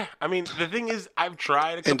 I mean, the thing is, I've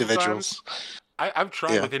tried a couple times. individuals. I've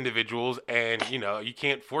tried Yeah. with individuals, and you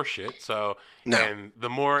can't force shit. So, No. and the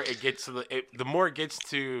more it gets to the more it gets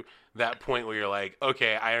to that point where you're like,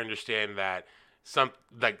 okay, I understand that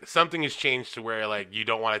something has changed to where like you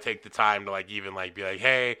don't want to take the time to like even like be like,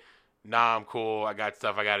 hey, nah, I'm cool. I got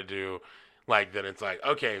stuff I got to do. Like then it's like,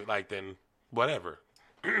 okay, like then whatever.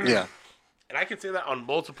 Yeah. And I can say that on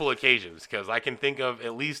multiple occasions because I can think of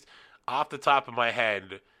at least off the top of my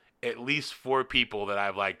head at least four people that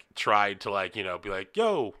I've like tried to like be like,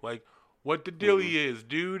 yo, like what the Hmm. dealie is,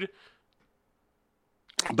 dude.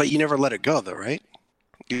 But you never let it go, though, right?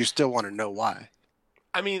 You still want to know why.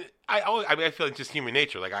 I feel like just human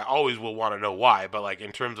nature. Like I always will want to know why, but like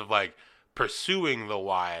in terms of like pursuing the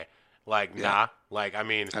why, like Yeah. nah. Like I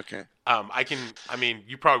mean, Okay. I can. I mean,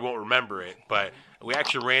 you probably won't remember it, but we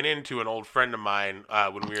actually ran into an old friend of mine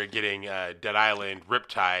when we were getting Dead Island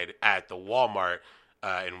Riptide at the Walmart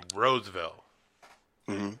in Roseville.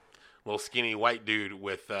 Hmm. Little skinny white dude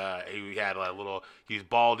with he had a little. He's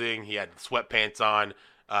balding. He had sweatpants on,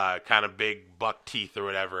 kind of big buck teeth or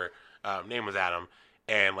whatever. Name was Adam.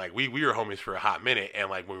 And like we were homies for a hot minute, and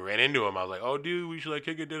like when we ran into him, I was like, "Oh, dude, we should like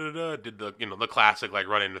kick it." Da da da. Did the the classic like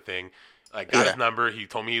run into thing. Like got his Yeah. number. He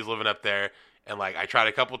told me he was living up there, and like I tried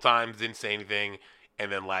a couple times, didn't say anything,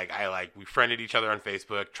 and then like we friended each other on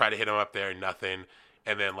Facebook, tried to hit him up there, nothing,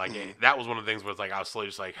 and then like Hmm. that was one of the things where it's like I was slowly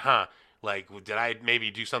just like, huh, like did I maybe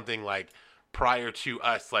do something like prior to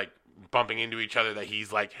us like bumping into each other that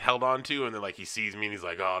he's like held on to, and then like he sees me and he's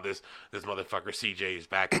like, oh, this motherfucker CJ is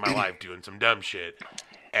back in my life doing some dumb shit.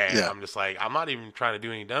 And Yeah. I'm just like, I'm not even trying to do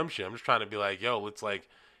any dumb shit. I'm just trying to be like, yo, let's like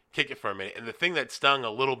kick it for a minute. And the thing that stung a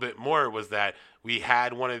little bit more was that we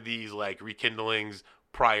had one of these like rekindlings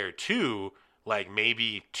prior to like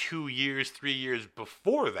maybe 2 years, 3 years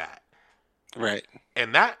before that. Right.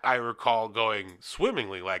 And that I recall going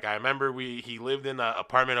swimmingly. Like I remember he lived in an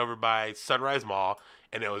apartment over by Sunrise Mall,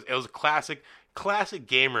 and it was a classic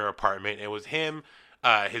gamer apartment. It was him,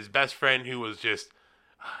 his best friend who was just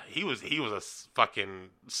he was a fucking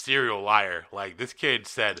serial liar. Like this kid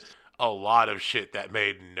said a lot of shit that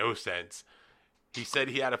made no sense. He said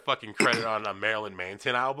he had a fucking credit on a Marilyn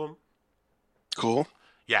Manson album. Cool.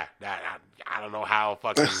 Yeah, that I don't know how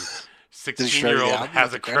fucking Did he 16 show year you the old album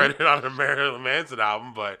has with a the credit? credit on a Marilyn Manson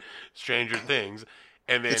album, but Stranger Things.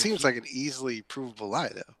 And It then seems like an easily provable lie,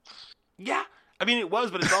 though. yeah, I mean it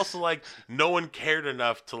was, but it's also like no one cared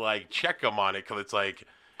enough to like check him on it because it's like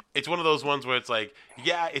it's one of those ones where it's like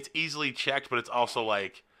yeah, it's easily checked, but it's also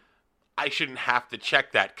like I shouldn't have to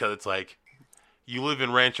check that because it's like you live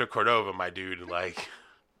in Rancho Cordova, my dude. Like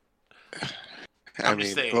I I'm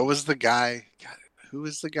just mean, what saying, was the guy? God, who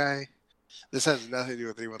was the guy? This has nothing to do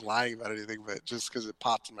with anyone lying about anything, but just because it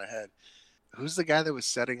popped in my head. Who's the guy that was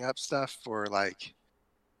setting up stuff for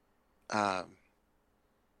um,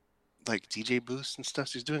 like DJ booths and stuff?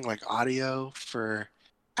 So he's doing like audio for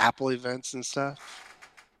Apple events and stuff.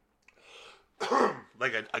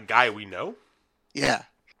 like a guy we know, Yeah,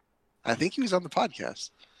 I think he was on the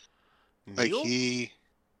podcast. Like Neil. he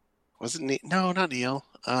wasn't. No, not Neil.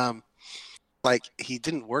 Like he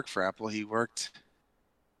didn't work for Apple. He worked.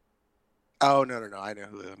 Oh no, no, no! I know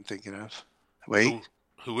who I'm thinking of. Wait,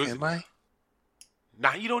 Who who is it am now? I?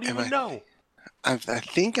 Now you don't Am even I? know. I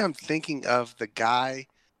think I'm thinking of the guy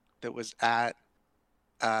that was at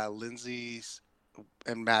Lindsay's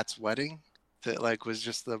and Matt's wedding. That like was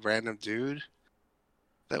just the random dude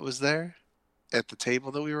that was there at the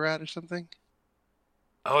table that we were at or something.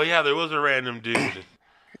 Oh yeah, there was a random dude.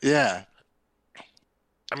 Yeah,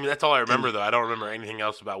 I mean, that's all I and remember though. I don't remember anything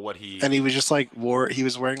else about what he and he was just like wore. He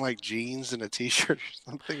was wearing like jeans and a t-shirt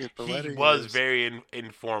or something at the he wedding, and it was was very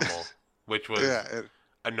informal, which was yeah.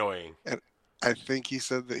 annoying. And I think he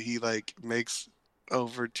said that he like makes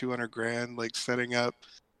over 200 grand like setting up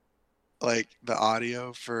like the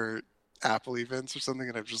audio for Apple events or something,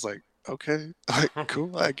 and I'm just like, okay, like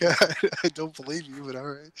cool. I guess I don't believe you, but all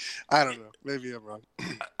right. I don't know. Maybe I'm wrong.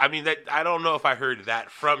 I mean, that I don't know if I heard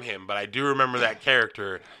that from him, but I do remember that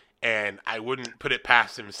character, and I wouldn't put it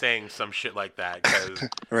past him saying some shit like that because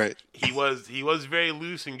Right. he was very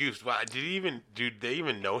loose and goose. Wow, did they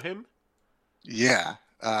even know him? Yeah.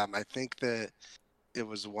 I think that it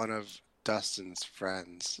was one of Dustin's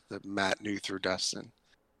friends that Matt knew through Dustin.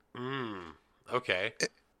 Hmm. Okay.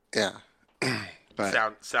 Yeah.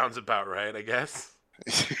 But Sounds about right, I guess.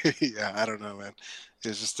 yeah, I don't know, man.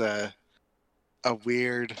 It's just a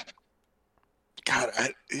weird. God,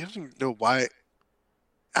 I don't even know why.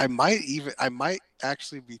 I might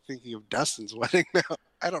actually be thinking of Dustin's wedding now.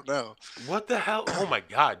 I don't know. What the hell? Oh my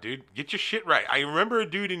god, dude. Get your shit right. I remember a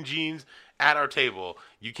dude in jeans at our table.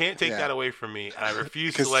 You can't take Yeah, that away from me, and I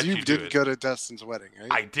refuse to because let you you do didn't it. go to Dustin's wedding,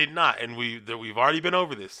 right? I did not, and we've already been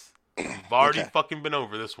over this. We've already Okay. fucking been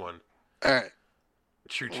over this one. All right.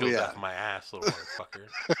 True Well, chills yeah. off my ass, little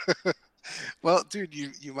motherfucker. Well, dude,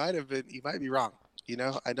 you might be wrong.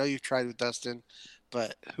 I know you've tried with Dustin,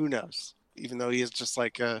 but who knows? Even though he is just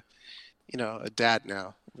like a dad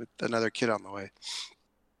now with another kid on the way.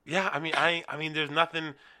 Yeah, I mean, there's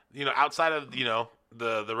nothing, outside of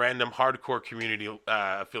the random hardcore community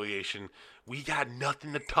affiliation. We got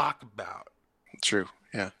nothing to talk about. True.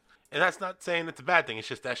 Yeah. And that's not saying it's a bad thing. It's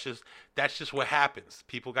just that's just what happens.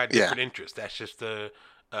 People got Yeah. different interests. That's just a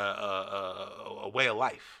way of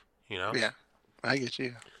life. You know. Yeah. I get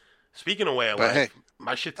you. Speaking of way of But hey, life,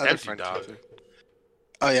 my shit's other empty, friends dog. too.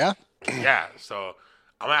 Oh yeah. Yeah, so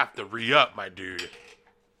I'm gonna have to re up, my dude.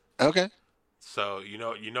 Okay. So you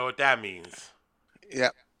know what that means.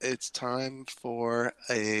 Yep. It's time for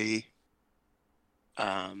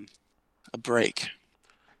um a break.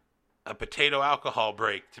 A potato alcohol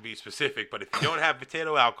break, to be specific. But if you don't have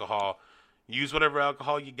potato alcohol, use whatever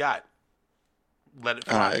alcohol you got. Let it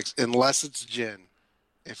fly. Unless it's gin.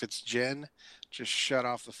 If it's gin, just shut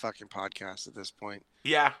off the fucking podcast at this point.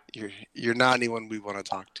 Yeah, You're not anyone we want to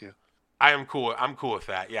talk to. I am cool. I'm cool with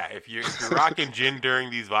that. Yeah, if you're rocking gin during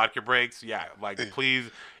these vodka breaks, yeah, like please.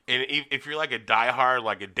 And if you're like a diehard,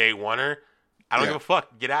 like a day oneer, I don't Yeah. give a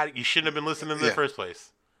fuck. Get out. You shouldn't have been listening in the Yeah. first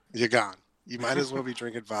place. You're gone. You might as well be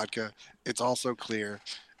drinking vodka. It's also clear.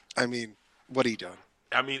 I mean, what are you doing?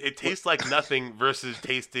 I mean, it tastes like nothing versus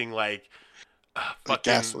tasting like Like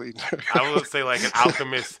fucking. gasoline. I would say like an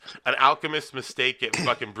alchemist mistake at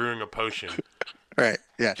fucking brewing a potion. Right.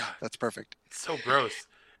 Yeah. That's perfect. It's so gross.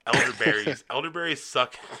 Elderberries. Elderberries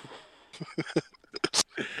suck.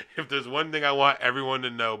 If there's one thing I want everyone to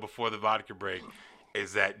know before the vodka break,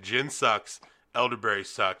 is that gin sucks, elderberries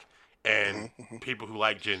suck, and people who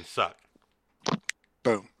like gin suck.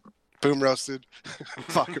 Boom. Boom roasted.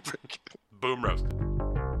 Vodka break. Boom roasted.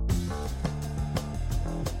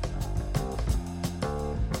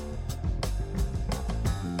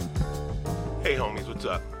 Hey homies, what's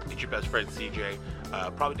up? It's your best friend CJ.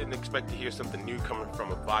 Probably didn't expect to hear something new coming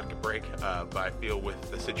from a vodka break, but I feel with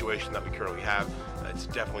the situation that we currently have, it's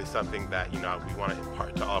definitely something that we want to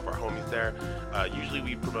impart to all of our homies there. Usually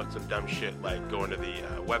we promote some dumb shit like going to the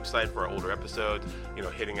website for our older episodes,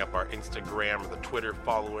 hitting up our Instagram or the Twitter,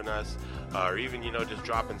 following us, or even just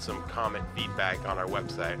dropping some comment feedback on our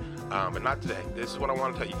website. But not today. This is what I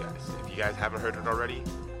want to tell you guys. If you guys haven't heard it already,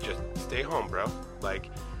 just stay home, bro. Like,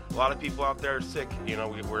 a lot of people out there are sick.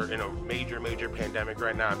 We're in a major pandemic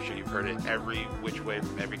right now. I'm sure you've heard it every which way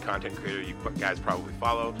from every content creator you guys probably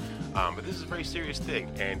follow. But this is a very serious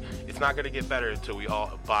thing, and it's not going to get better until we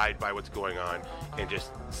all abide by what's going on and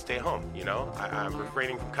just stay home. I'm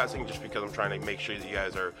refraining from cussing just because I'm trying to make sure that you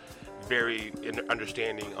guys are very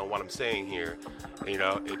understanding on what I'm saying here.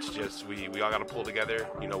 It's just we all got to pull together.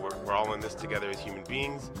 We're all in this together as human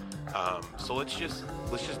beings. So let's just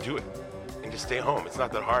do it. And just stay home. It's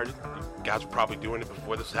not that hard. You guys were probably doing it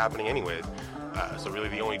before this was happening anyways. So really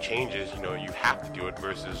the only change is, you have to do it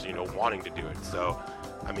versus, wanting to do it. So,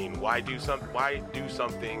 I mean, why do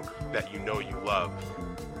something that you love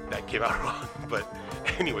that came out wrong? But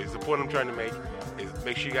anyways, the point I'm trying to make is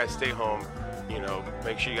make sure you guys stay home.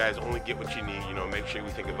 Make sure you guys only get what you need. Make sure we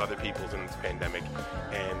think of other people's in this pandemic.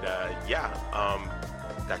 And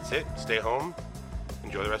that's it. Stay home.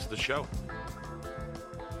 Enjoy the rest of the show.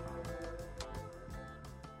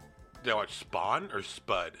 Did I watch Spawn or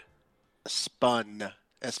Spud? Spun.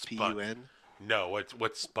 Spun. No,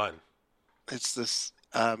 what's Spun? It's this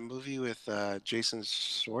movie with Jason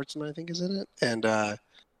Schwartzman, I think, is in it. And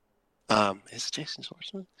is it Jason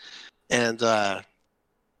Schwartzman? And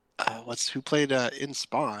who played in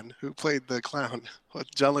Spawn? Who played the clown?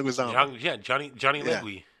 John Leguizamo. Johnny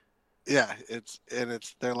Legui. Yeah,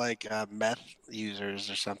 they're like meth users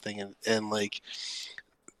or something, and like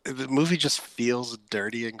the movie just feels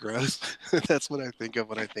dirty and gross. That's what I think of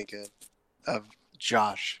when I think of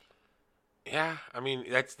Josh. Yeah, I mean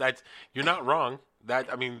that's you're not wrong.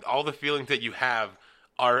 That I mean all the feelings that you have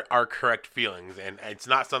are correct feelings, and it's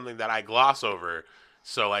not something that I gloss over.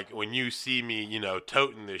 So like when you see me,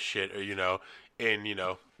 toting this shit, or in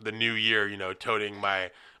the new year, toting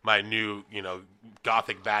my new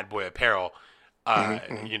gothic bad boy apparel, Hmm,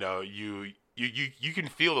 hmm. you can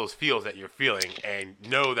feel those feels that you're feeling, and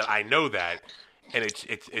know that I know that, and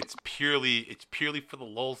it's purely for the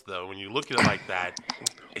lulz though. When you look at it like that,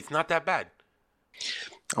 it's not that bad.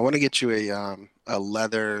 I want to get you a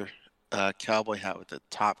leather cowboy hat with the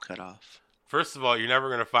top cut off. First of all, you're never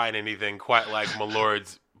gonna find anything quite like my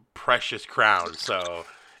lord's precious crown. So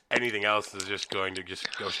anything else is just going to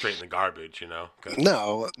just go straight in the garbage, Because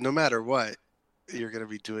No, no matter what, you're going to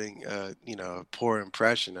be doing a poor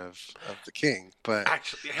impression of the king, but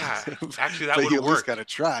actually, yeah, actually that but would you at least got work.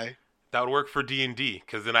 to try. That would work for D&D,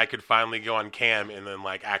 because then I could finally go on cam and then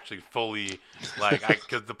like actually fully like I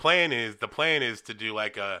because the plan is to do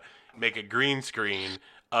like a make a green screen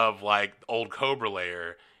of like old Cobra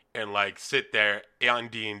layer and like sit there on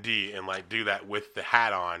D&D and like do that with the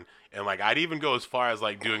hat on, and like I'd even go as far as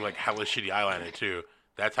like doing like hella shitty eyeliner too.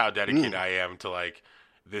 That's how dedicated Mm. I am to like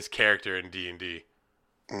this character in D&D.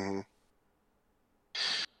 Hmm.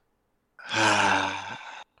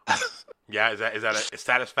 Yeah, is that a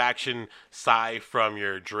satisfaction sigh from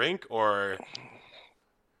your drink, or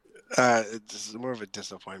It's more of a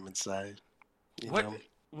disappointment side, you what? know.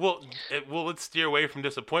 Well, let's steer away from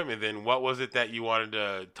disappointment then. What was it that you wanted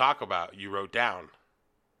to talk about? You wrote down.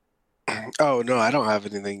 Oh no, I don't have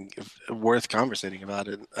anything worth conversating about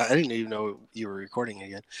it. I didn't even know you were recording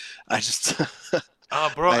again. I just,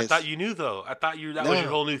 Bro, I I thought you knew though. I thought that was your no,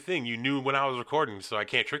 whole new thing. You knew when I was recording, so I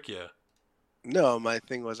can't trick you. no. My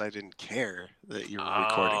thing was I didn't care that you were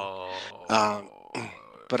recording. Um, Oh,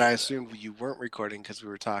 but I yeah. assumed you weren't recording because we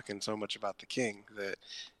were talking so much about the king that,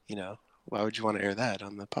 you know, why would you want to air that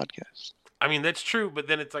on the podcast? I mean that's true, but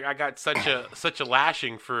then it's like I got such a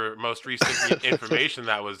lashing for most recent information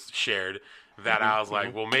that was shared that Hmm, I was hmm.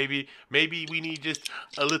 like, well, maybe we need just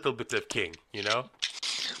a little bit of king,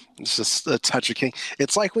 It's just a touch of king.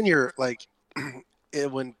 It's like when you're like,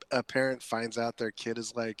 when a parent finds out their kid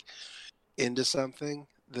is like into something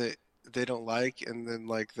that they don't like, and then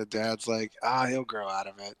like the dad's like, he'll grow out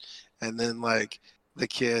of it, and then like the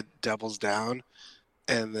kid doubles down,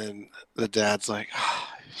 and then the dad's like,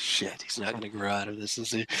 shit, he's not gonna grow out of this,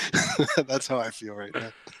 is he? That's how I feel right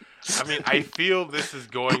now. I mean, I feel this is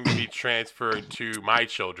going to be transferred to my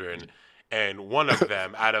children, and one of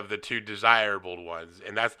them out of the two desirable ones.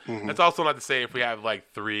 And that's Hmm. that's also not to say if we have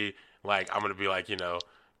like three, like I'm gonna be like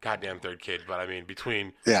goddamn third kid. But I mean,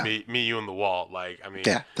 between Yeah, me, you, and the wall, like I mean,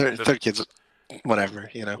 yeah. Third, the third kid's whatever,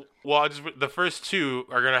 you know. well, just the first two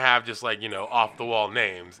are gonna have just like off the wall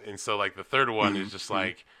names, and so like the third one is just Mm-hmm.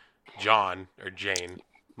 like John or Jane,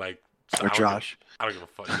 like so Or Josh. I don't give a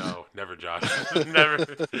fuck. No, never Josh. Never.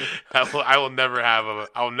 I will never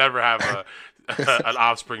have a an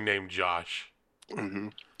offspring named Josh. Hmm.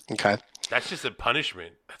 Okay. That's just a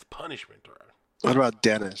punishment. That's punishment, bro. What about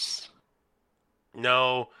Dennis?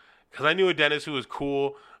 No, because I knew a Dennis who was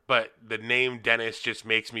cool, but the name Dennis just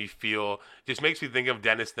makes me think of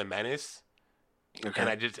Dennis the Menace, and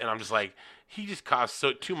Okay. I'm just like he just caused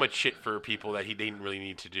too much shit for people that he didn't really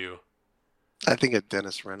need to do. I think of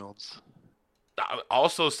Dennis Reynolds.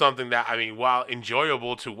 Also something that I mean, while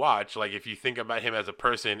enjoyable to watch, like if you think about him as a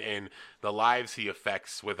person and the lives he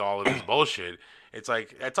affects with all of his bullshit, it's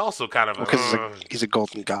like that's also kind of Well, because a he's a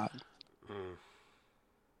golden god. mm,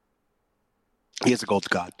 He is a golden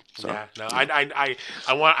god. So. yeah. No,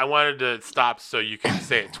 I wanted to stop so you could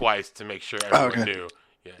say it twice to make sure Oh, everyone okay. knew.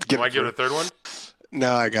 Yeah, you Get want it to give it through. a third one?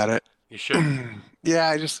 No, I got it. You sure? Yeah,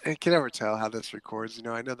 I can never tell how this records.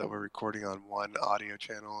 I know that we're recording on one audio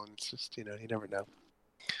channel, and it's just you never know.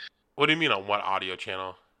 What do you mean on what audio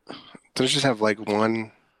channel? Don't you just have like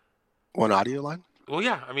one audio line? Well,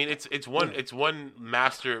 yeah. I mean, it's one Yeah. it's one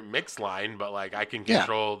master mix line, but like I can Yeah.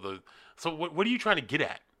 control the. So what are you trying to get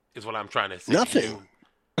at? Is what I'm trying to say to you.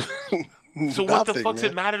 Nothing. So what the Nothing, fuck's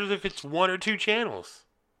it man. matter if it's one or two channels?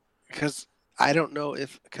 Because I don't know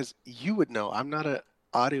because you would know. I'm not a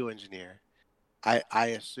audio engineer. I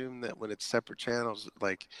assume that when it's separate channels,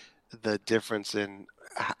 like the difference in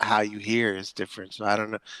how you hear is different. So I don't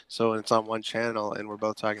know. So when it's on one channel and we're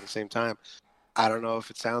both talking at the same time, I don't know if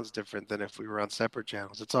it sounds different than if we were on separate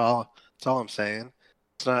channels. It's all I'm saying.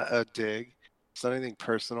 It's not a dig. It's not anything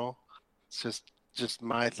personal. It's just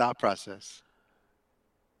my thought process.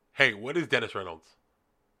 Hey, what is Dennis Reynolds?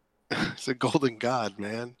 It's a golden god,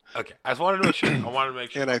 man. Okay, I just wanted to make sure. I wanted to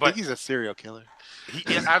make sure, And I think but he's a serial killer.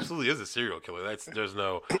 he absolutely is a serial killer. There's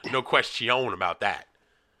no question about that.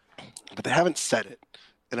 but they haven't said it,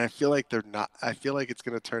 and I feel like they're not. I feel like it's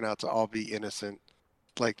gonna turn out to all be innocent.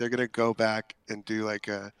 Like they're gonna go back and do like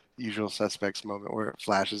a Usual Suspects moment where it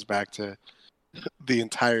flashes back to the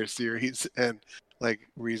entire series and like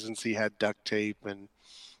reasons he had duct tape and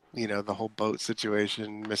the whole boat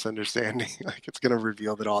situation, misunderstanding. Like it's gonna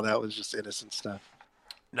reveal that all that was just innocent stuff.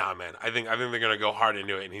 Nah, man. I think they're gonna go hard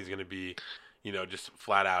into it, and he's gonna be, just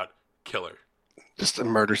flat out killer. Just to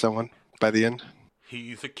murder someone by the end.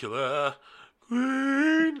 He's a killer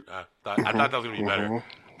queen. I thought that was gonna be better.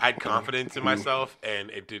 I had confidence in myself, and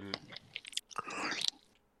it didn't.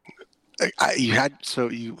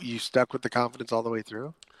 You stuck with the confidence all the way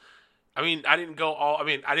through. I mean, I didn't go all. I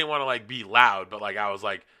mean, I didn't want to like be loud, but like I was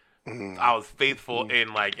like, I was faithful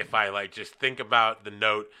in like if I like just think about the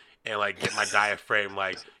note and like get my diaphragm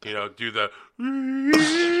like do the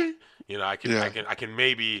I can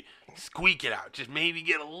maybe squeak it out, just maybe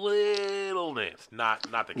get a little ness, not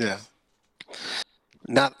the kiss.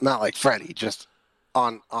 Not like Freddie, just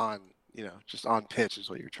on just on pitch is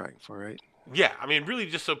what you're trying for, right? Yeah, I mean, really,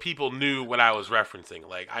 just so people knew what I was referencing.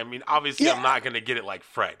 Like, I mean, obviously, I'm not gonna get it like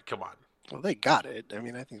Fred. Come on. Well, they got it. I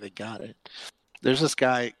mean, I think they got it. There's this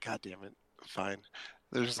guy. God damn it. Fine.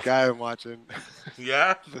 There's this guy I'm watching.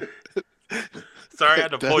 Yeah. Sorry, I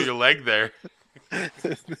had to pull your leg there.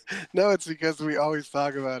 No, it's because we always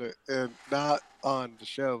talk about it, and not on the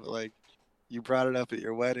show, but like you brought it up at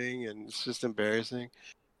your wedding, and it's just embarrassing.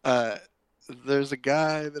 There's a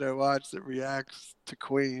guy that I watch that reacts to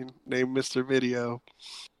Queen named Mr. Video,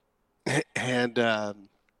 and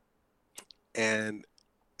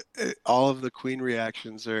all of the Queen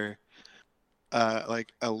reactions are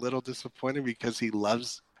like a little disappointing because he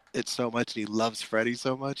loves it so much and he loves Freddie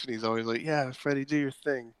so much, and he's always like, "Yeah, Freddie, do your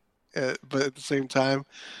thing." But at the same time,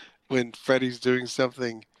 when Freddie's doing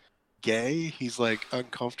something gay, he's like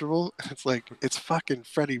uncomfortable. It's like it's fucking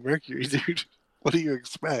Freddie Mercury, dude. What do you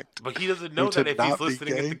expect? But he doesn't know that if he's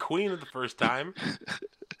listening at the Queen the first time.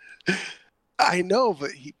 I know, but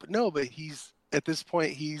he's at this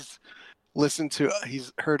point he's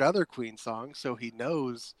heard other Queen songs, so he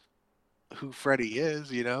knows who Freddie is.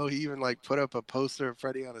 He even like put up a poster of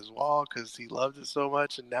Freddie on his wall because he loved it so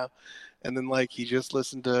much, and then like he just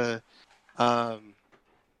listened to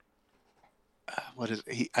what is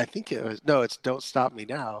he? I think it's "Don't Stop Me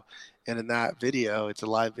Now," and in that video, it's a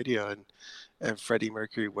live video, and Freddie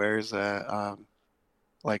Mercury wears a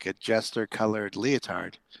like a jester colored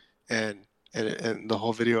leotard, and the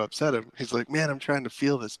whole video upset him. He's like, "Man, I'm trying to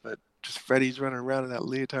feel this, but just Freddie's running around in that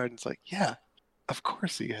leotard," and it's like, yeah, of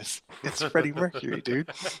course he is. It's Freddie Mercury,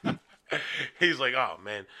 dude. He's like, "Oh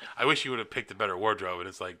man, I wish you would have picked a better wardrobe." And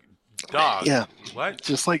it's like, dog, yeah, what?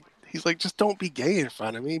 Just like he's like, just don't be gay in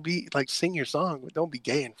front of me. Be like, sing your song, but don't be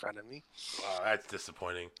gay in front of me. Wow, that's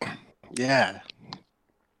disappointing. Yeah.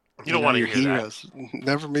 You don't want to hear heroes. That.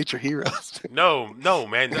 Never meet your heroes. No,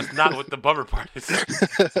 man, that's not what the bummer part is.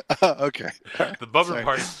 Okay. Right. The bummer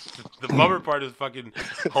part is fucking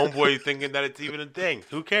homeboy thinking that it's even a thing.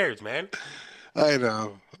 Who cares, man? I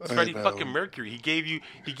know. It's Freddie fucking Mercury. He gave you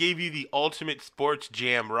the ultimate sports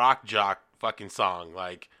jam rock jock fucking song.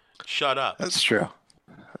 Like, shut up. That's true.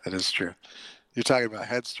 That is true. You're talking about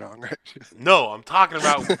Headstrong, right? No, I'm talking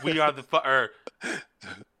about We Are the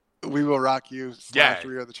We Will Rock You. Yeah,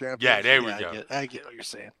 We Are the Champions. Yeah, there we go. I get what you're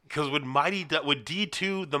saying. Because would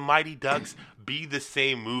D2 the Mighty Ducks be the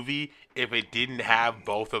same movie if it didn't have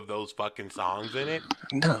both of those fucking songs in it?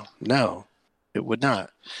 No, it would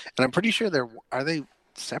not. And I'm pretty sure are they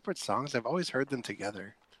separate songs? I've always heard them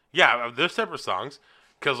together. Yeah, they're separate songs.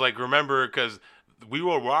 Because because We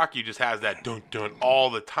Will Rock You just has that dun dun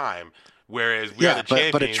all the time. Whereas We Are the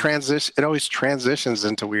Champions. But it always transitions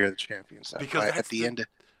into We Are the Champions. Because at the end.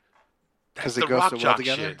 Because it goes so well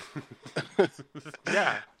together.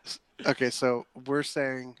 Yeah. Okay, so we're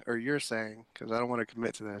saying, or you're saying, because I don't want to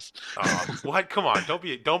commit to this. What? Come on! Don't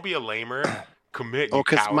be a lamer. Commit. Oh,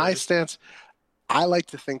 because my stance, I like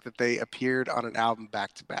to think that they appeared on an album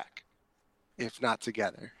back to back, if not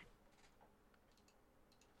together.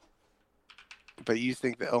 But you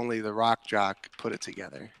think that only the rock jock put it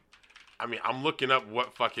together. I mean, I'm looking up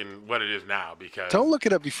what it is now because... Don't look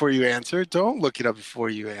it up before you answer.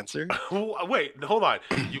 Wait, hold on.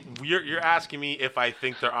 You're asking me if I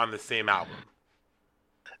think they're on the same album.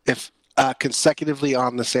 If consecutively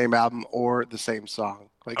on the same album or the same song,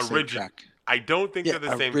 like same track. I don't think they're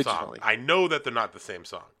the same song. I know that they're not the same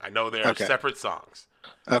song. I know they are separate songs.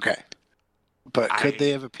 Okay. But could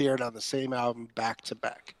they have appeared on the same album back to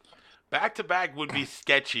back? Back to back would be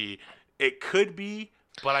sketchy. It could be...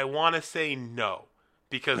 But I want to say no,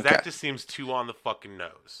 because that just seems too on the fucking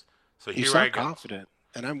nose. So you sound confident,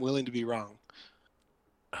 and I'm willing to be wrong.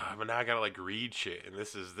 But now I gotta like read shit, and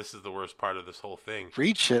this is the worst part of this whole thing.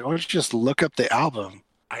 Read shit. Why don't you just look up the album?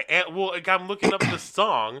 I am well. Like, I'm looking up the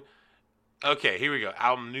song. Okay, here we go.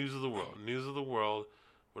 Album News of the World. News of the World.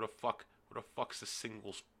 What the fuck? What the fuck's the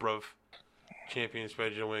singles, bruv? Champion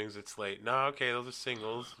Spread Your Wings. It's late. No, okay, those are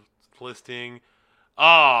singles. Listing.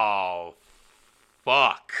 Oh,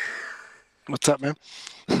 fuck. What's up, man?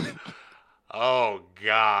 Oh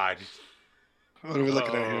God. What are we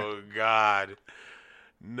looking at here? Oh God.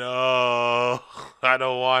 No, I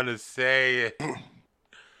don't want to say it. Tell me.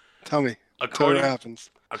 Tell me what According happens.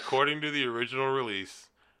 according to the original release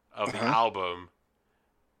of Uh the huh. album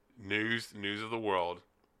News of the World,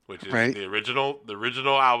 which is Right. the original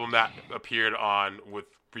album that appeared on with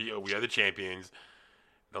We Are the Champions.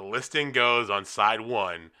 The listing goes on side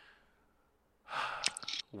 1.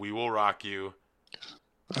 We will rock you.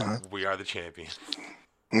 Uh We are the champions.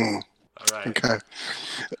 huh. All right.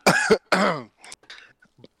 Okay.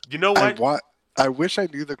 You know I what? want. I wish I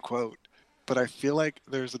knew the quote, but I feel like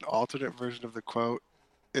there's an alternate version of the quote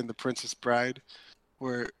in The Princess Bride,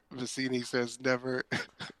 where Vicini says "never,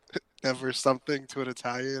 never something" to an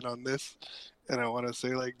Italian on this, and I want to say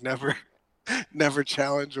like never, never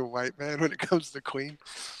challenge a white man when it comes to Queen.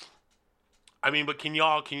 I mean, but can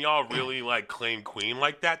y'all really like claim Queen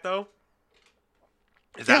like that though?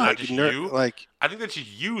 Is that Yeah, not like just you? like I think that's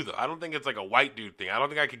just you though. I don't think it's like a white dude thing. I don't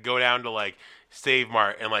think I could go down to like Save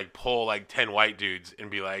Mart and like pull like 10 white dudes and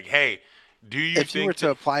be like, "Hey, do you if you were think to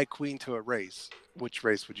that apply Queen to a race, which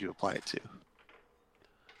race would you apply it to?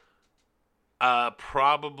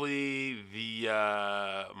 probably the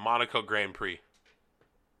Monaco Grand Prix.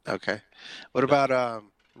 Okay. What No, about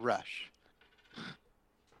Rush?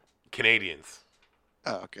 Canadians.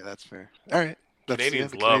 Oh, okay, that's fair. All right, that's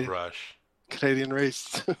Canadians the love Rush. Canadian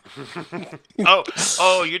race. oh,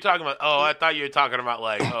 oh, you're talking about. Oh, I thought you were talking about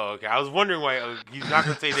like. Oh, okay. I was wondering why he's not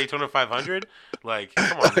gonna say Daytona 500. Like,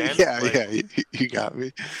 come on, man. Yeah, Like, yeah, you got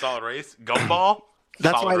me. solid race. Gumball.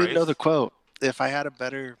 That's why Solid I didn't know race. the quote. If I had a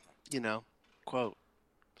better, quote,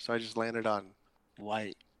 so I just landed on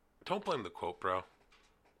white. Don't blame the quote, bro.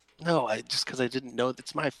 No, I just because I didn't know.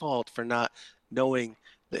 It's my fault for not knowing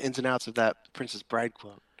the ins and outs of that Princess Bride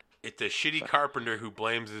quote. It's a shitty Fuck. carpenter who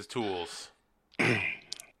blames his tools.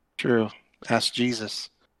 True. Ask Jesus.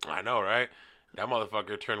 I know, right? That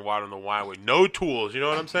motherfucker turned water into wine with no tools. You know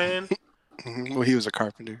what I'm saying? Well, he was a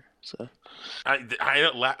carpenter, so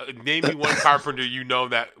Name me one carpenter you know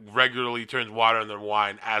that regularly turns water into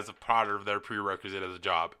wine as a part of their prerequisite as a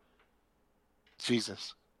job.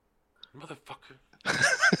 Jesus. Motherfucker.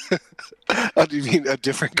 Oh, do you mean a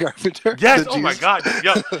different carpenter? Yes. than Oh my Jesus? God.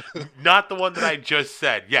 Yo, not the one that I just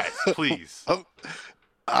said. Yes, please. Oh,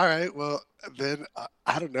 all right. Well, then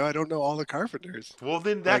I don't know. I don't know all the carpenters. Well,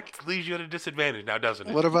 then Like, that leaves you at a disadvantage now, doesn't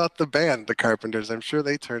it? what about the band, the Carpenters? I'm sure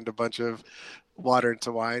they turned a bunch of water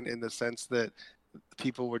into wine in the sense that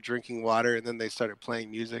people were drinking water and then they started playing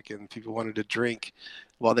music and people wanted to drink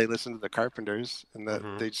while they listened to the Carpenters and that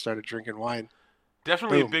Hmm. they started drinking wine.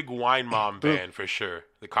 Definitely a Boom, big wine mom boom. band for sure.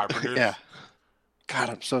 The Carpenters. Yeah. God,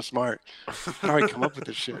 I'm so smart. How do I come up with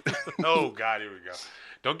this shit? Oh God, here we go.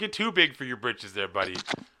 Don't get too big for your britches, there, buddy.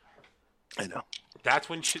 I know. That's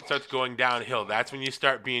when shit starts going downhill. That's when you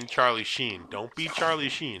start being Charlie Sheen. Don't be Charlie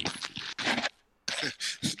Sheen.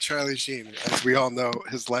 Charlie Sheen, as we all know,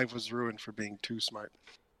 his life was ruined for being too smart.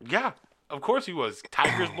 Yeah, of course he was.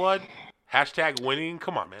 Tiger's blood. Hashtag winning.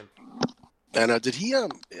 Come on, man. And did he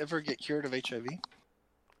ever get cured of HIV?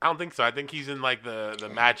 I don't think so. I think he's in like the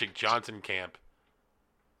Magic Johnson camp.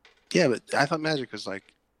 Yeah, but I thought Magic was like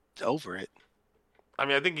over it. I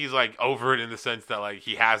mean, I think he's like over it in the sense that like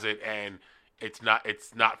he has it and it's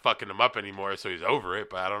not fucking him up anymore, so he's over it.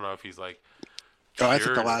 But I don't know if he's like Oh, I think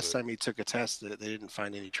cured the of last it. time he took a test, that they didn't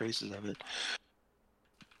find any traces of it.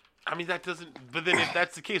 I mean, that doesn't. But then if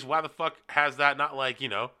that's the case, why the fuck has that not like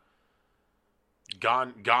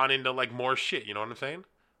gone into like more shit? You know what I'm saying?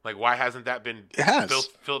 Like, why hasn't that been It has.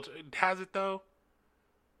 filtered? Has it though?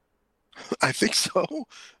 I think so.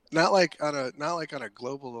 Not like on a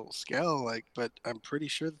global scale, like, but I'm pretty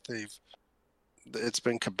sure that it's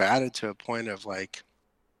been combated to a point of like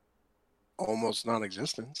almost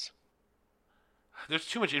non-existence. There's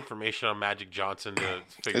too much information on Magic Johnson to figure out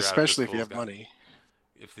if this Especially if you fool's have money.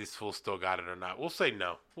 if these fools still got it or not. We'll say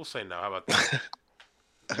no. We'll say no. How about that?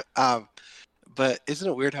 um, but isn't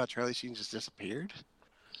it weird how Charlie Sheen just disappeared?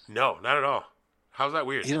 No, not at all. How's that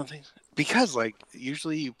weird? You don't think so? Because like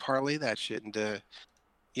usually you parlay that shit into,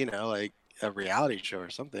 like a reality show or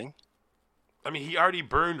something. I mean, he already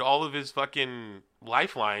burned all of his fucking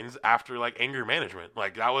lifelines after like anger management.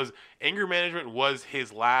 Like that was anger management was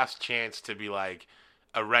his last chance to be like,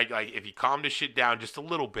 like if he calmed his shit down just a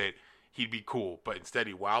little bit, he'd be cool. But instead,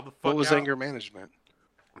 he wilded the What fuck was out. anger management?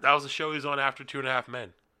 That was the show he was on after Two and a Half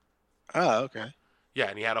Men. Oh, okay. Yeah,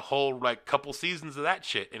 and he had a whole like couple seasons of that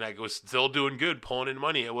shit, and like it was still doing good, pulling in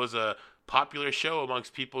money. It was a popular show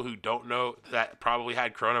amongst people who don't know that probably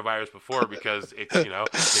had coronavirus before because it's didn't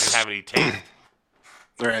have any taste.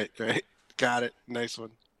 Right, right. Got it. Nice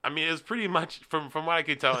one. I mean, it was pretty much from what I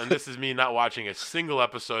could tell, and this is me not watching a single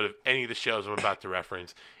episode of any of the shows I'm about to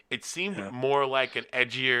reference. It seemed Yeah. more like an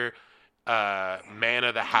edgier man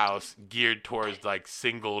of the house geared towards like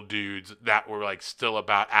single dudes that were like still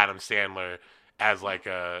about Adam Sandler as like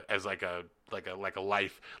a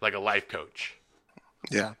life coach.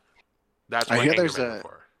 Yeah. That's I what hear anger there's management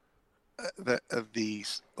for.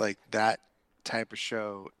 these like that type of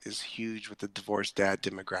show is huge with the divorced dad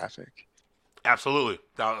demographic. Absolutely,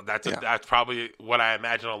 Yeah. that's probably what I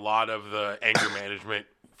imagine a lot of the anger management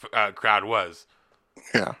crowd was.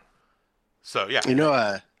 Yeah. So yeah, You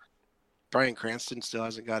know, Bryan Cranston still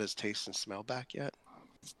hasn't got his taste and smell back yet.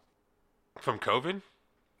 from COVID,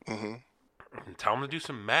 Hmm. tell him to do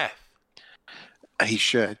some meth. He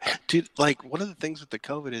should, dude. Like one of the things with the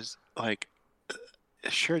COVID is like,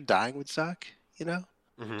 sure, dying would suck. You know.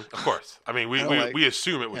 Of course, I mean I don't like. we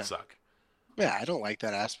assume it would Yeah. suck. Yeah, I don't like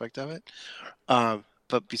that aspect of it.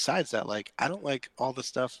 But besides that, like, I don't like all the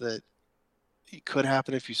stuff that could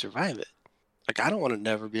happen if you survive it. Like, I don't want to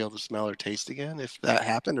never be able to smell or taste again if that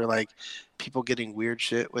happened, or like people getting weird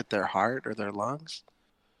shit with their heart or their lungs.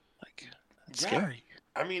 Like, that's Yeah, scary.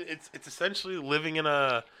 I mean it's essentially living in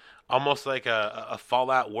a almost like a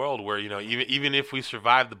Fallout world where even if we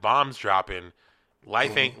survive the bombs dropping, Hmm.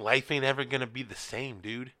 life ain't ever gonna be the same,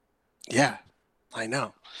 dude. Yeah, I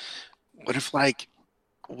know. What if like,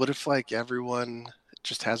 what if like everyone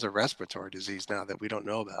just has a respiratory disease now that we don't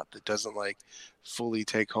know about that doesn't like fully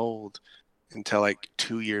take hold until like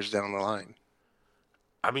 2 years down the line?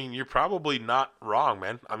 I mean, you're probably not wrong,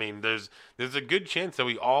 man. I mean, there's a good chance that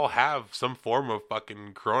we all have some form of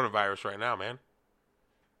fucking coronavirus right now, man.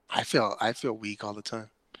 I feel weak all the time.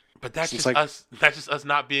 But that's Since just like us. That's just us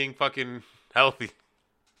not being fucking healthy.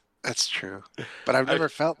 that's true, but I've I, never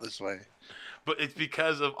felt this way. but it's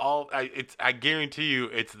because of all. I guarantee you,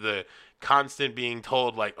 it's the constant being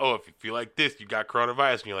told like, oh, if you feel like this, you got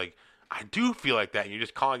coronavirus, and you're like, I do feel like that. And you're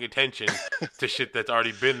just calling attention to shit that's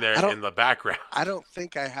already been there I don't in the background. I don't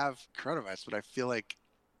think I have coronavirus, but I feel like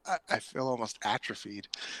I feel almost atrophied.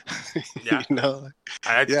 You Yeah, know?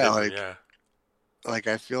 that's Yeah, different. Yeah. like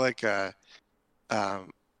I feel like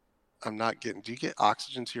um I'm not getting. Do you get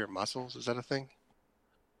oxygen to your muscles? Is that a thing?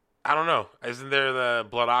 I don't know. Isn't there the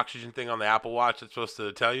blood oxygen thing on the Apple Watch that's supposed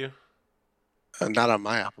to tell you? Not on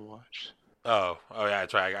my Apple Watch. Oh yeah,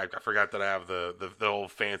 that's right. I forgot that I have the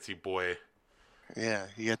old fancy boy. Yeah,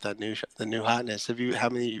 you got that the new hotness. Have you? How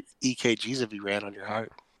many EKGs have you ran on your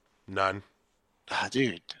heart? None. Ah,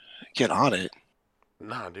 dude, get on it.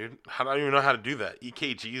 Nah, dude. How do I even know how to do that?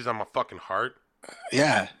 EKGs on my fucking heart.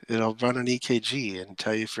 Yeah, it'll run an EKG and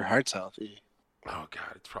tell you if your heart's healthy. Oh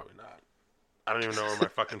god, it's probably not. I don't even know where my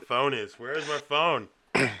fucking phone is. Where is my phone?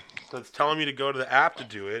 So it's telling me to go to the app to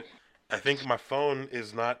do it. I think my phone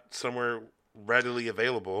is not somewhere readily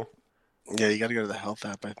available. Yeah, you got to go to the health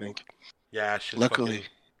app, I think. Yeah, it's just fucking Luckily,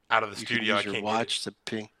 out of the you can studio. I use your can't get it. watch to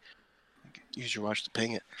ping. Use your watch to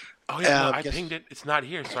ping it. Oh yeah, no, I Guess pinged it. It's not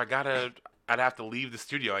here, so I'd have to leave the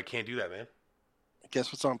studio. I can't do that, man.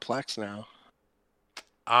 guess what's on Plex now?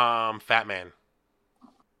 Fat Man.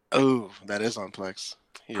 Oh, that is on Plex.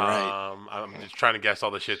 You're right. I'm just trying to guess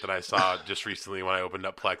all the shit that I saw just recently when I opened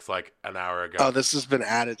up Plex like an hour ago. Oh, this has been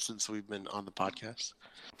added since we've been on the podcast.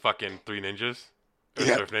 Fucking Three Ninjas, or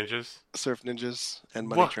Yeah, Surf Ninjas. Surf Ninjas and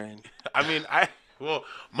Money What? Train. I mean,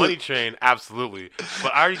 Money Train, absolutely.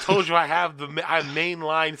 But I already told you I have I have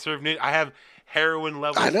mainline Surf Ninja. I have heroin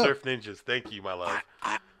level I know. Surf Ninjas. Thank you, my love.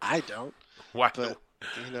 I don't, Why? but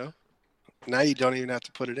you know, now you don't even have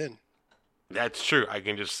to put it in. That's true. I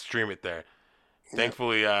can just stream it there. Yeah.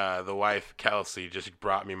 Thankfully, the wife Kelsey just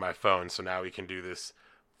brought me my phone, so now we can do this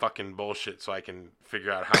fucking bullshit. So I can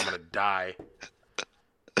figure out how I'm gonna die.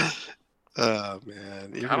 Oh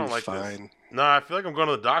man, you're I gonna don't be like fine. this. No, I feel like I'm going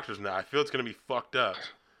to the doctors now. I feel it's gonna be fucked up.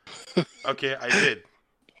 Okay, I did.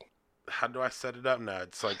 How do I set it up now?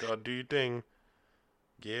 It's like, oh, do your thing.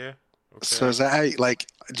 Yeah. Okay. So is that how you, like?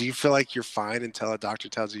 Do you feel like you're fine until a doctor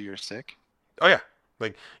tells you you're sick? Oh yeah.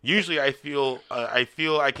 Like usually, I feel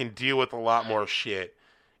I can deal with a lot more shit,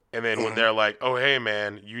 and then when Mhm. they're like, "Oh hey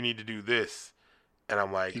man, you need to do this," and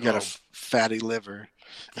I'm like, You got "Oh a fatty liver.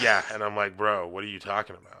 yeah," and I'm like, "Bro, what are you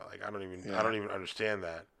talking about? Like I don't even Yeah. understand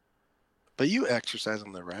that." But you exercise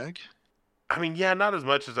on the reg. I mean, yeah, not as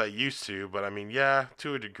much as I used to, but I mean, yeah,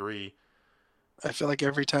 to a degree. I feel like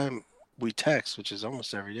every time we text, which is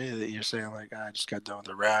almost every day, that you're saying like, "Ah, I just got done with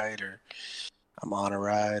a ride, or I'm on a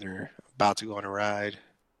ride, or about to go on a ride."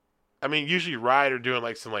 I mean, usually Ride are doing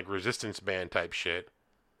like some like resistance band type shit.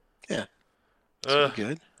 Yeah, it's Ugh. pretty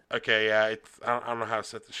good. Okay, yeah, I don't know how to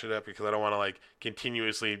set this shit up because I don't want to like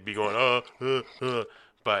continuously be going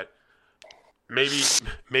but maybe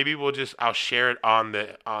maybe I'll share it on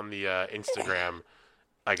the Instagram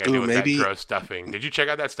like I do Ooh, with that maybe. gross stuffing. Did you check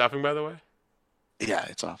out that stuffing by the way? Yeah,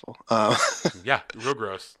 it's awful. Yeah, real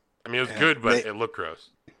gross. I mean, it was Yeah, good, but it looked gross.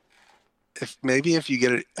 if you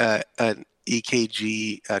get an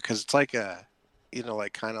EKG, because it's like a,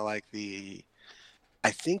 like kind of like the. I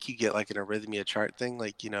think you get like an arrhythmia chart thing,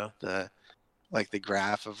 like the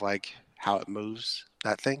graph of like how it moves,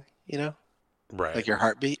 that thing, Right. like your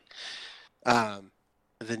heartbeat. Um,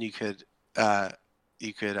 then you could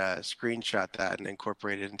screenshot that and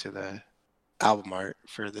incorporate it into the album art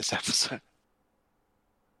for this episode.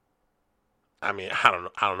 I mean, I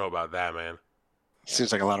don't know about that, man.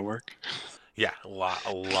 Seems like a lot of work. Yeah, a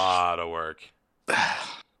lot of work. God,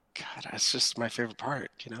 that's just my favorite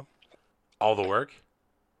part. All the work.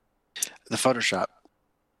 The Photoshop.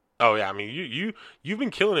 Oh yeah, I mean, you've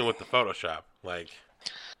been killing it with the Photoshop. Like,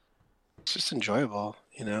 It's just enjoyable.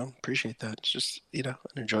 Appreciate that. It's just, an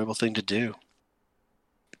enjoyable thing to do.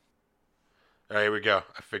 all right, here we go.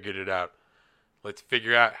 I figured it out. Let's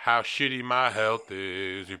figure out how shitty my health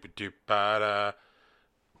is.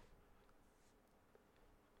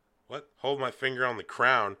 What? Hold my finger on the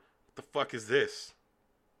crown. What the fuck is this?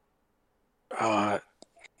 Uh,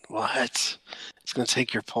 what? It's gonna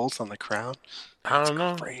take your pulse on the crown? I It's don't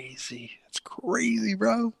know. crazy. It's crazy,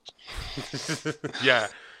 bro. Yeah,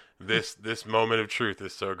 this moment of truth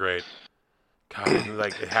is so great. God, and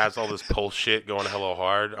like it has all this pulse shit going hello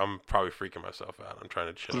hard. I'm probably freaking myself out. I'm trying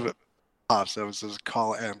to chill. Pops up, it says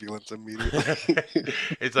call ambulance immediately.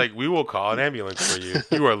 It's like we will call an ambulance for you.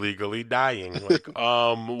 You are legally dying. Like,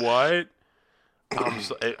 what?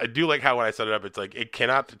 I do like how when I set it up, it's like it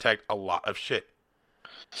cannot detect a lot of shit.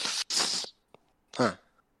 Huh.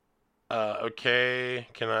 Okay.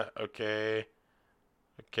 Can I? Okay.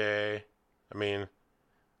 Okay. I mean,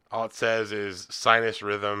 all it says is sinus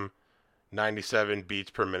rhythm, 97 beats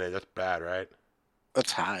per minute. That's bad, right?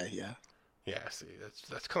 That's high, yeah. Yeah. See,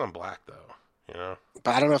 that's kind of black though. You know.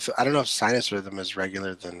 But I don't know if sinus rhythm is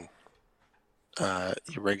regular than your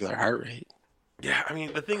regular heart rate. Yeah. I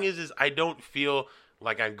mean, the thing is I don't feel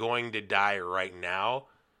like I'm going to die right now,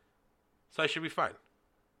 so I should be fine.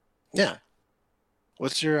 Yeah.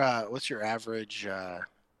 What's your average oh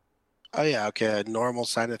yeah, okay. A normal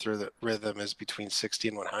sinus rhythm is between 60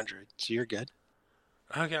 and 100. So you're good.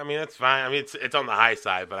 Okay, I mean that's fine. I mean it's on the high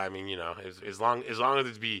side, but I mean as long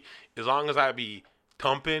as I be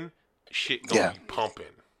thumping, shit gonna Yeah. be pumping.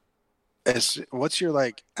 What's your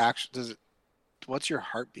like actual does it what's your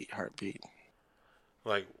heartbeat?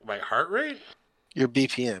 Like my heart rate. Your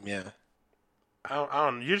BPM, yeah. I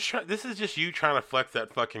don't. You're trying. This is just you trying to flex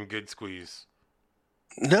that fucking good squeeze.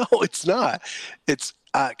 No, it's not. It's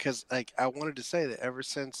cuz like I wanted to say that ever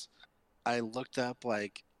since I looked up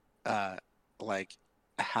uh like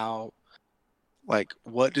how like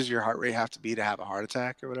what does your heart rate have to be to have a heart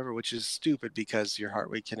attack or whatever, which is stupid because your heart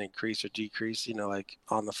rate can increase or decrease, like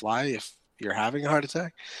on the fly if you're having a heart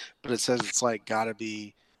attack. But it says it's like gotta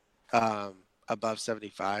be above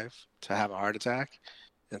 75 to have a heart attack.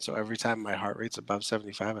 And so every time my heart rate's above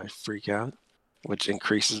 75, I freak out, which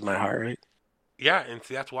increases my heart rate. Yeah, and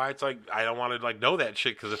see that's why it's like I don't want to like know that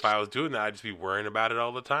shit because if I was doing that, I'd just be worrying about it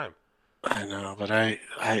all the time. I know, but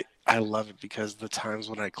I love it because the times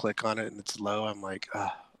when I click on it and it's low, I'm like,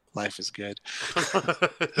 ah, life is good.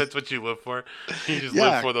 That's what you live for. You just live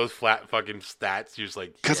Yeah, for those flat fucking stats. You're just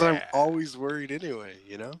like, because I'm yeah. always worried anyway.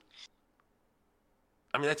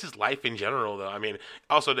 I mean, that's just life in general, though. I mean,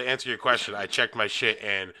 also to answer your question, I checked my shit,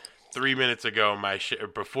 and 3 minutes ago, my shit, or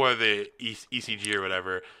before the ECG or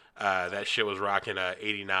whatever, that shit was rocking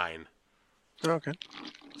 89. Okay.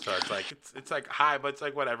 So it's like it's like high, but it's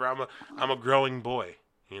like whatever. I'm a growing boy,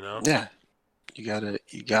 you know. Yeah. You gotta.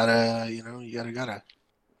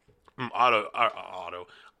 Auto.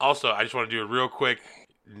 Also, I just want to do it real quick.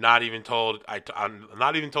 Not even told. I'm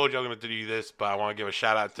not even told you I'm going to do this, but I want to give a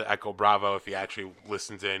shout out to Echo Bravo if he actually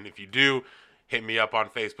listens in. If you do, hit me up on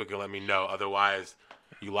Facebook and let me know. Otherwise,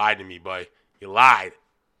 you lied to me, boy. You lied.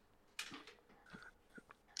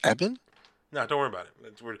 Eben? No, don't worry about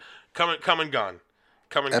it. We're come and gone.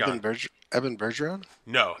 Come and gone. Eben Bergeron?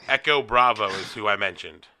 No, Echo Bravo is who I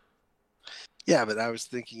mentioned. Yeah, but I was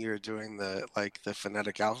thinking you were doing the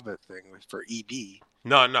phonetic alphabet thing for EB.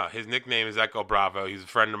 No, no. His nickname is Echo Bravo. He's a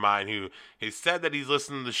friend of mine who has said that he's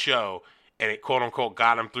listened to the show and it quote unquote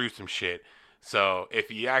got him through some shit. So if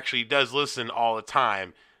he actually does listen all the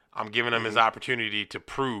time, I'm giving him his Hmm. opportunity to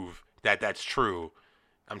prove that that's true.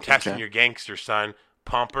 I'm testing Okay. your gangster, son,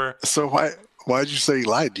 pumper, So why'd you say he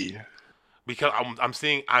lied to you? because I'm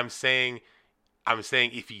saying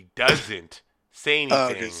if he doesn't say Oh,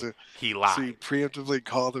 okay, anything, he so you lied. preemptively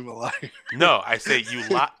called him a liar. No, I say you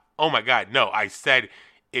lie. Oh my god, no! I said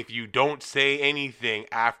if you don't say anything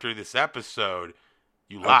after this episode,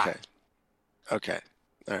 you Okay. lied. Okay.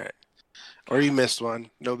 All right. Or you missed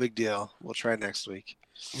one. No big deal. We'll try next week.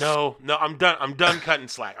 No, no, I'm done. I'm done cutting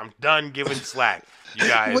slack. I'm done giving slack. You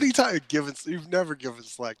What are guys, you talking? Giving? You've never given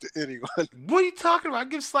slack to anyone. what are you talking about? I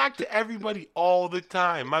give slack to everybody all the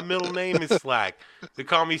time. My middle name is Slack. They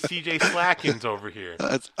call me CJ Slackins over here.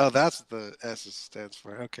 That's what the S stands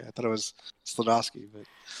for. Okay, I thought it was Sladowski, but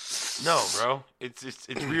No, bro. It's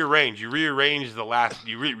rearranged. You rearrange the last.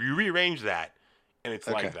 You rearrange that, and it's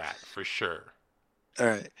like okay. that for sure. All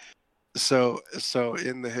right. So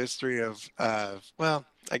in the history of well,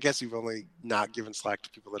 I guess you've only not given slack to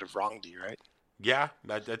people that have wronged you, right? Yeah,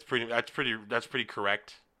 that's pretty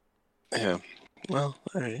correct. Yeah. Well,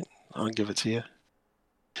 all right. I'll give it to you.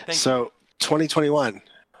 Thank you. So 2021,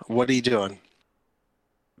 what are you doing?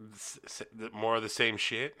 More of the same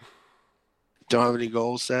shit. Don't have any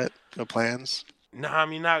goals set? No plans? No, I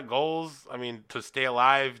mean not goals. I mean to stay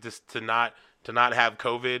alive, just to not have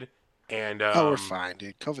COVID, and Oh, we're fine,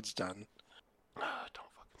 dude. COVID's done. don't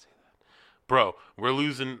fucking say that, bro. We're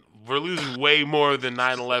losing way more than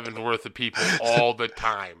 9/11's worth of people all the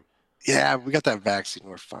time. Yeah, we got that vaccine.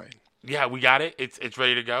 We're fine. Yeah, we got it. It's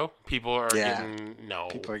ready to go. People are Yeah, getting no,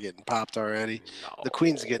 people are getting popped already. The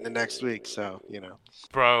Queen's no, getting it next week, so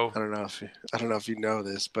bro. I don't know if you know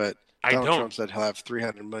this, but I Donald don't. Trump said he'll have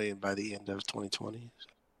 300 million by the end of 2020.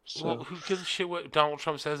 Well, So, who gives a shit what Donald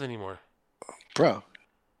Trump says anymore? bro,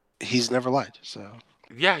 he's never lied. So,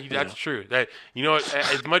 Yeah, you that's know, true. That you know what?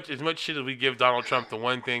 As much shit as we give Donald Trump, the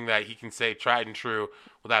one thing that he can say tried and true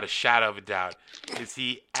without a shadow of a doubt is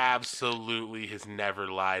he absolutely has never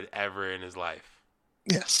lied ever in his life.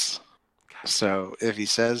 yes. God, So if he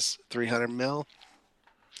says 300 mil,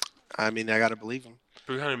 I mean, I gotta believe him.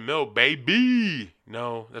 300 mil, baby.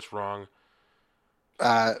 No, that's wrong.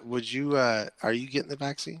 Would you? Are you getting the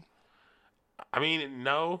vaccine? I mean,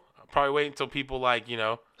 no. I'll probably wait until people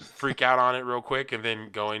freak out on it real quick and then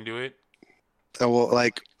go into it. Well,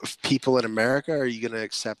 like people in America, are you gonna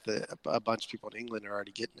accept that a bunch of people in England are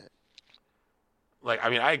already getting it? Like, I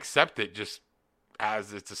mean, I accept it just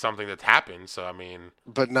as it's something that's happened. So,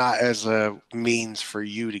 But not as a means for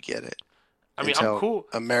you to get it I'm until cool.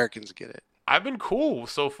 Americans get it. I've been cool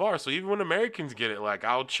so far. So even when Americans get it, like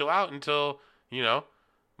I'll chill out until you know,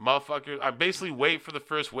 motherfuckers. I basically wait for the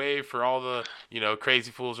first wave for all the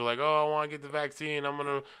crazy fools who are like, oh, I want to get the vaccine. I'm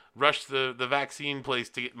gonna rush the vaccine place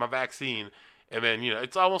to get my vaccine. And then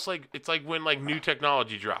it's almost like it's like when like new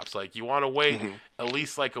technology drops. Like you want to wait Hmm. at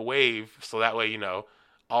least like a wave, so that way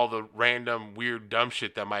all the random weird dumb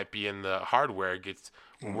shit that might be in the hardware gets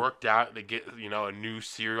Hmm. worked out. They get a new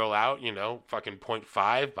serial out. Fucking point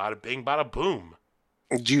five, bada bing, bada boom.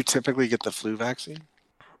 Do you typically get the flu vaccine?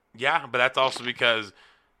 Yeah, but that's also because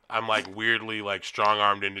I'm like weirdly like strong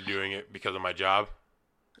armed into doing it because of my job.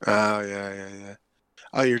 Oh yeah, yeah, yeah.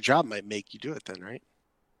 Oh, your job might make you do it then, right?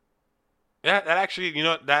 Yeah, that actually,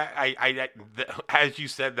 that as you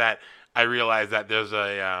said that, I realized that there's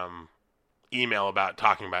a email about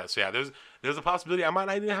talking about it. So yeah, there's a possibility I might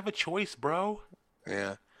not even have a choice, bro.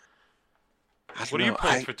 Yeah. I don't What are your know.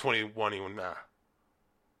 plans for 2021?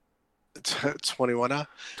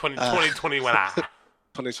 21. 2021.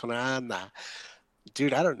 2021. Nah.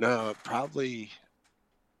 Dude, I don't know. Probably.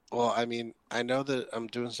 Well, I mean, I know that I'm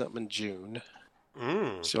doing something in June.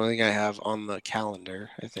 Mm. It's the only thing I have on the calendar,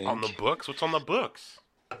 I On the think. books? What's on the books?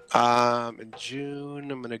 In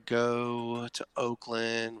June, I'm gonna go to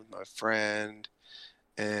Oakland with my friend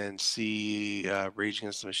and see Rage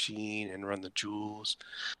Against the Machine and Run the Jewels.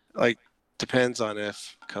 Like, depends on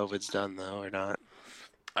if COVID's done though or not.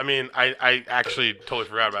 I mean, I actually totally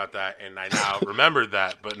forgot about that, and I now remembered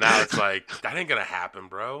that, but now it's like that ain't gonna happen,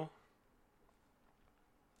 bro.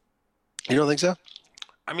 You don't think so?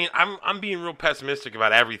 I mean, I'm being real pessimistic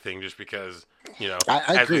about everything just because I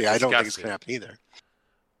as we've agree. I don't think it's discussed gonna it. happen either.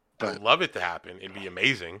 I'd But love it to happen. It'd be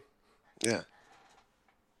amazing. yeah.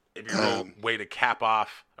 It'd be a real Um, way to cap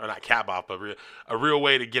off, or not cap off, but a real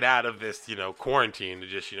way to get out of this, quarantine to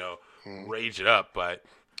just, mm. rage it up, but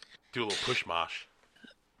do a little push mosh.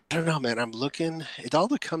 I don't know, man. I'm looking. It all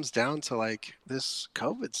comes down to like this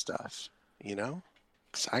COVID stuff, you know.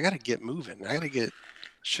 'Cause I gotta get moving. I gotta get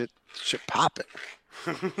shit popping.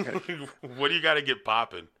 What do you got to get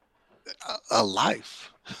popping? A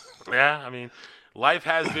life. Yeah, I mean, life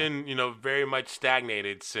has been, very much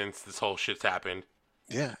stagnated since this whole shit's happened.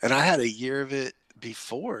 Yeah, and I had a year of it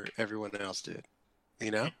before everyone else did.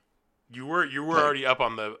 You know, You, you were like already up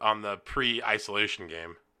on the pre-isolation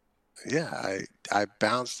game. yeah, I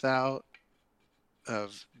bounced out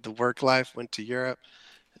of the work life, went to Europe,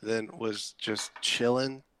 then was just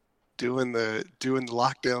chilling, doing the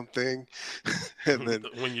lockdown thing, and then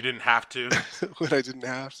When you didn't have to. when I didn't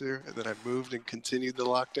have to, and then I moved and continued the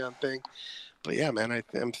lockdown thing. But yeah, man,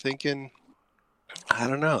 I'm thinking, I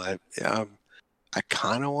don't know, I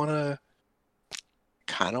kind of want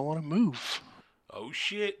to move. Oh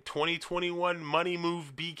shit, 2021 money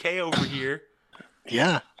move BK over here.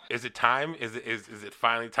 Yeah, Is it time? Is it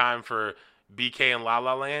finally time for BK and La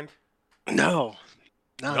La Land? no,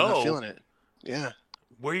 no, I'm not No. feeling it. Yeah,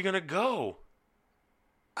 Where are you gonna go?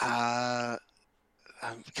 uh,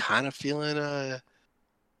 I'm kind of feeling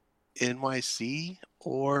NYC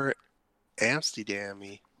or Amsterdam.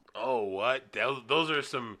 Oh, what? Those are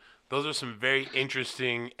some very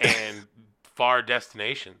interesting and far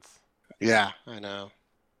destinations. Yeah, I know.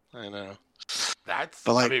 That's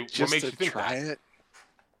But I like, mean, what just makes to you think try that? it,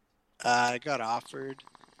 I got offered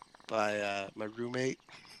by my roommate,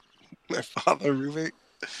 my father roommate,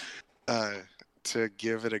 uh, to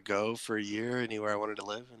give it a go for a year anywhere I wanted to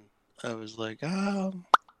live, and I was like, kind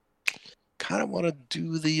of want to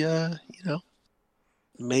do the,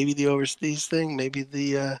 maybe the overseas thing, maybe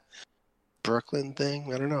the Brooklyn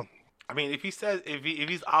thing. I don't know. I mean, if he says if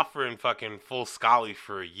he's offering fucking full scully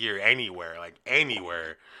for a year anywhere, like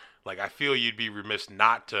anywhere, like I feel you'd be remiss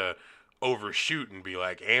not to overshoot and be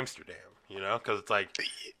like Amsterdam, because it's like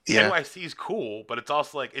Yeah, NYC is cool, but it's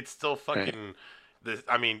also like it's still right. fucking. This,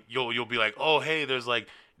 I mean, you'll be like, oh hey, there's like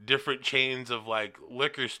different chains of like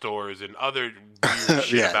liquor stores and other weird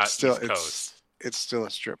shit Yeah, about East Coast. it's still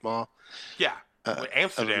a strip mall Yeah, uh, with of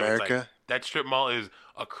Amsterdam, it's like America. that strip mall is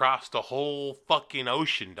across the whole fucking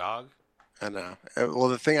ocean, dog. I know. Well,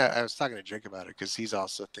 the thing I was talking to Jake about it because he's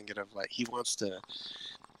also thinking of like he wants to.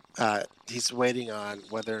 He's waiting on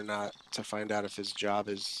whether or not to find out if his job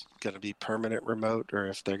is going to be permanent remote or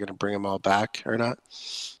if they're going to bring him all back or not.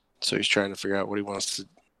 So he's trying to figure out what he wants to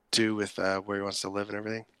do with where he wants to live and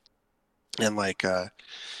everything. And like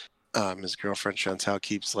his girlfriend Chantel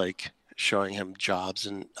keeps like showing him jobs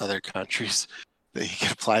in other countries that he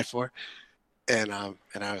can apply for. And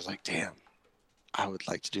I was like, damn, I would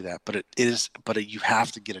like to do that, but you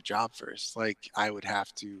have to get a job first. Like I would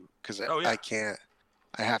have to, because Oh I yeah. can't.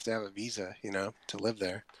 I have to have a visa, to live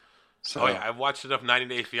there. Oh yeah, So I've watched enough 90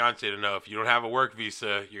 Day Fiance to know if you don't have a work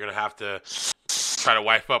visa, you're gonna have to try to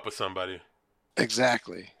wife up with somebody.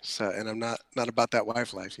 exactly. So, and I'm not about that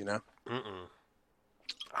wife life. Mm-mm.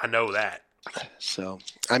 I know that. So,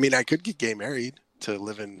 I mean, I could get gay married to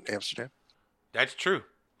live in Amsterdam. That's true.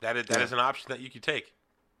 That Yeah, is an option that you could take.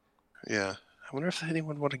 yeah. I wonder if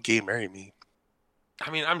anyone would to gay marry me. I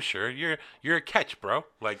mean, I'm sure you're a catch, bro.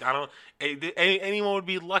 Like I don't. Anyone would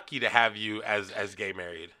be lucky to have you as gay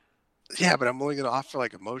married. Yeah, but I'm only going to offer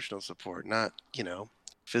like emotional support, not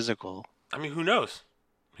physical. I mean, who knows?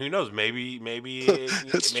 Who knows?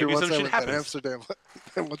 That's true. Maybe Once some I shit lived that happens. Amsterdam,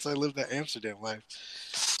 once I lived that Amsterdam life,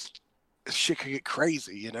 shit could get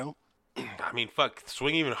crazy. I mean, fuck,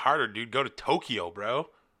 swing even harder, dude. Go to Tokyo, bro.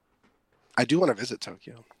 I do want to visit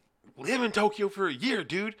Tokyo. Live in Tokyo for a year,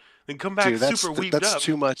 dude. Then come back Dude, super weaved that's up.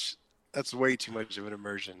 too much. That's way too much of an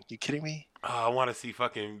immersion. You kidding me? Oh, I want to see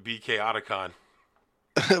fucking BK Otacon.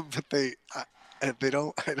 But they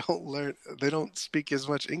don't. I don't learn. They don't speak as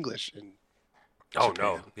much English in Oh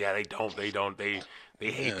no, Japan. yeah, they don't. They don't. They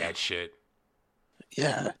hate Yeah, that shit.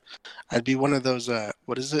 yeah. I'd be one of those.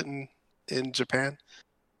 What is it in Japan?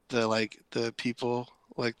 The people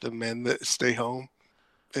like the men that stay home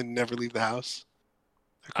and never leave the house.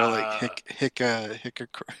 They're called like Uh, hicka.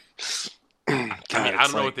 I mean, God, I it's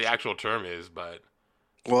don't know what the like. actual term is, but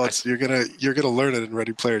Well, I. it's you're gonna learn it in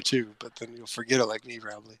Ready Player 2, but then you'll forget it like me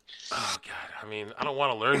probably. Oh god, I mean, I don't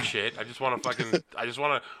want to learn shit. I just want to fucking. I just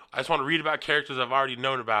want to read about characters I've already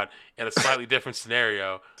known about in a slightly different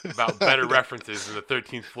scenario about I better know. references in the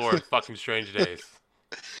 13th floor and fucking Strange Days.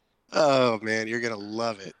 Oh man, you're gonna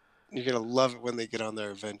love it. You're gonna love it when they get on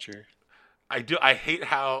their adventure. I do. I hate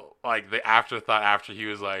how like the afterthought after he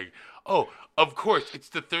was like, "Oh, of course, it's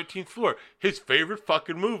the 13th floor, his favorite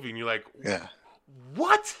fucking movie," and you're like, Yeah,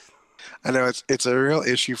 "What?" I know it's a real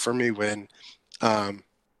issue for me um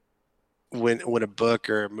when a book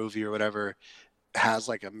or a movie or whatever has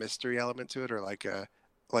like a mystery element to it, or like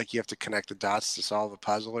you have to connect the dots to solve a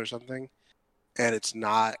puzzle or something, and it's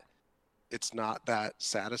not that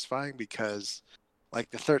satisfying because like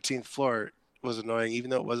the 13th floor was annoying, even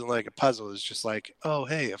though it wasn't like a puzzle. It was just like, oh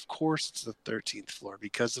hey, of course it's the 13th floor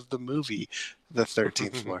because of the movie The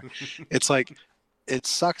 13th Floor. It's like, it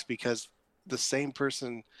sucks because the same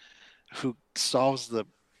person who solves the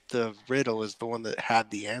riddle is the one that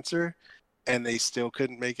had the answer, and they still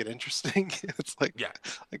couldn't make it interesting. It's Yeah.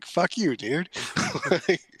 like fuck you, dude.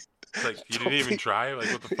 Like, you didn't even try?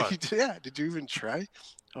 Like, what the fuck? Yeah, did you even try?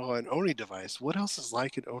 Oh, an Oni device. What else is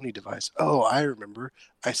like an Oni device? Oh, I remember.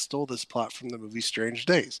 I stole this plot from the movie Strange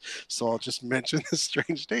Days. So I'll just mention the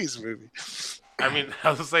Strange Days movie. I mean, I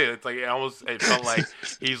was gonna say, it's like, it felt like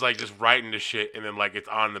he's like just writing the shit, and then like it's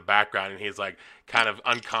on in the background, and he's like kind of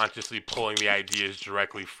unconsciously pulling the ideas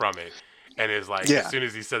directly from it, and is like, Yeah. as soon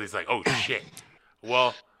as he said, he's like, oh shit.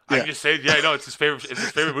 Well, I Yeah. can just say, yeah, no, it's his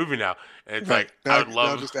favorite movie now, and it's Right. like, Now, I would now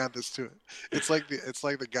love. just add this to it. It's like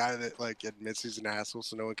the guy that like admits he's an asshole,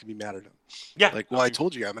 so no one can be mad at him. Yeah. Like, well, I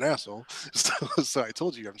told you I'm an asshole, so I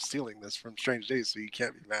told you I'm stealing this from Strange Days, so you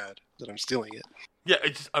can't be mad that I'm stealing it. Yeah,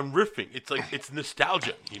 it's just, I'm riffing. It's like, it's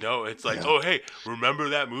nostalgia, you know? It's like, Yeah. oh, hey, remember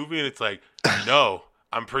that movie? And it's like, no,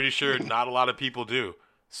 I'm pretty sure not a lot of people do.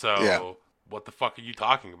 So, Yeah. what the fuck are you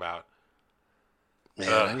talking about?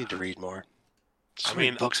 Man, I need to read more. So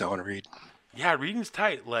many books I want to read. Yeah, reading's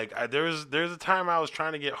tight. Like, there's a time I was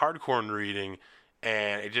trying to get hardcore in reading,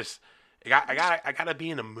 and I gotta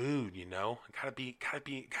be in a mood, you know? I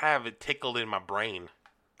gotta have it tickled in my brain.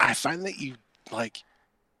 I find that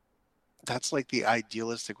that's like the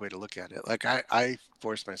idealistic way to look at it. Like I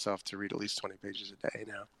force myself to read at least 20 pages a day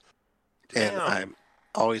now. Damn. And I'm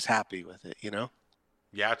always happy with it, you know?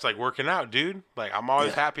 Yeah, it's like working out, dude. Like, I'm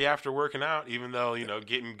always happy after working out, even though, you know,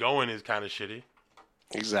 getting going is kind of shitty.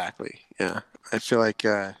 Exactly. Yeah. I feel like,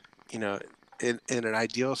 you know, in an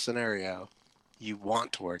ideal scenario, you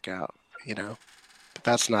want to work out, you know, but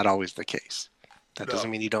that's not always the case. That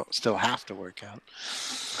doesn't mean you don't still have to work out.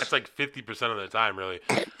 That's like 50% of the time, really.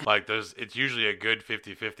 Like, it's usually a good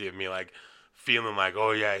 50-50 of me, like, feeling like,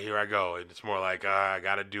 oh, yeah, here I go. And it's more like, I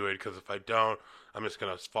got to do it, because if I don't, I'm just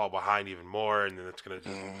going to fall behind even more, and then it's going to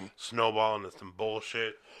just snowball into some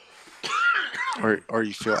bullshit. Or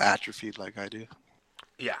you feel atrophied like I do.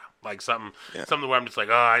 Yeah, like something where I'm just like,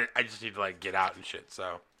 oh, I just need to, like, get out and shit,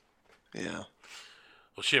 so. Yeah.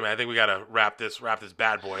 Well, shit, man, I think we got to wrap this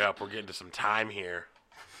bad boy up. We're getting to some time here.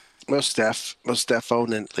 Most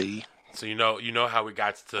definitely. So you know how we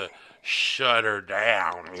got to shut her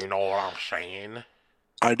down, you know what I'm saying?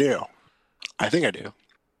 I do. I think I do.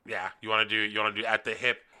 Yeah, you want to do at the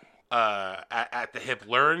hip at the hip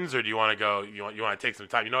learns, or do you want to go you want to take some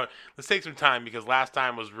time? You know what? Let's take some time, because last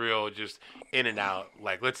time was real just in and out.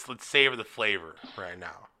 Like, let's savor the flavor right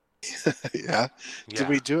now. Yeah. Did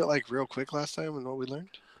we do it like real quick last time and what we learned?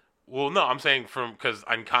 Well, no, I'm saying because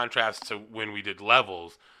in contrast to when we did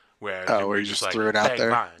levels, where you just like, threw it out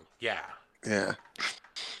there. Fine. Yeah. Yeah.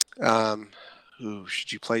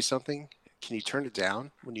 Should you play something? Can you turn it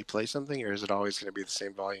down when you play something, or is it always going to be the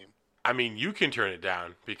same volume? I mean, you can turn it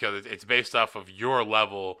down because it's based off of your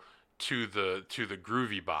level to the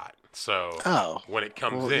groovy bot. So when it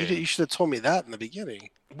comes in, you should have told me that in the beginning.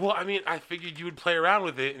 Well, I mean, I figured you would play around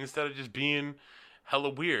with it instead of just being hella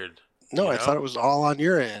weird. No, I thought it was all on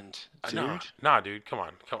your end, dude. Nah, dude, come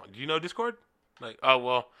on. Do you know Discord? Like, oh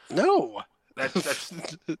well. No. That's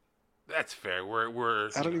that's fair. We're.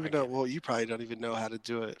 I don't even know. Well, you probably don't even know how to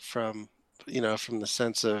do it from the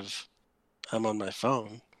sense of I'm on my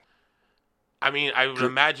phone. I mean, I would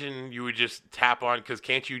imagine you would just tap on, because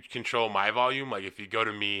can't you control my volume? Like, if you go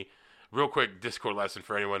to me, real quick Discord lesson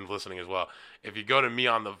for anyone listening as well. If you go to me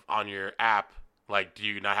on your app, like, do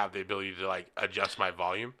you not have the ability to like adjust my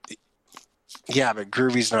volume? Yeah, but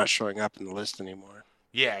Groovy's not showing up in the list anymore.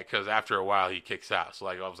 Yeah, because after a while he kicks out. So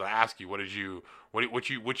like, I was gonna ask you, what you want?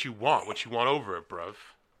 What you want over it, bruv?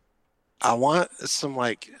 I want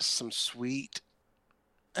some sweet.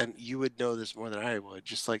 And you would know this more than I would.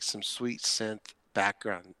 Just like some sweet synth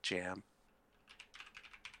background jam.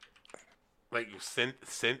 Like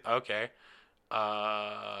synth. Okay.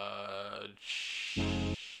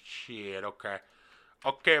 Shit. Okay.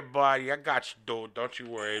 Okay, buddy. I got you, dude. Don't you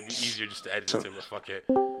worry. It'd be easier just to edit this in, but fuck it.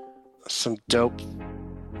 Some dope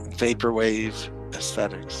vaporwave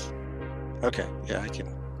aesthetics. Okay. Yeah, I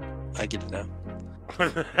get it now.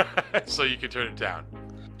 So you can turn it down.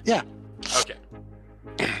 Yeah. Okay.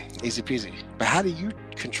 Easy peasy. But how do you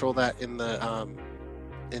control that in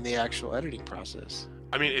the actual editing process?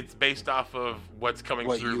 I mean, it's based off of what's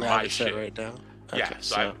coming through my shit right now. Okay, yeah,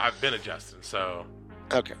 so I've been adjusting. So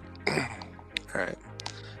okay. All right.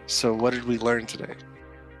 So what did we learn today?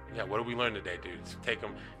 Yeah, what did we learn today, dudes? Take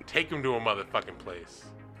him to a motherfucking place.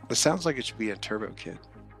 It sounds like it should be a Turbo Kid.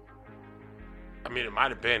 I mean, it might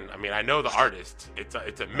have been. I mean, I know the artist. It's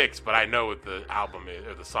a mix, but I know what the album is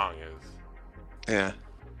or the song is. Yeah.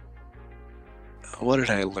 What did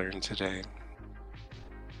I learn today?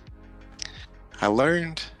 I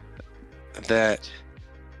learned that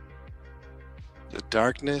the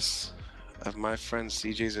darkness of my friend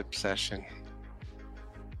CJ's obsession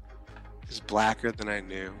is blacker than I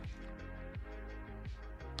knew.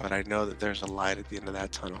 But I know that there's a light at the end of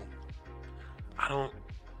that tunnel. I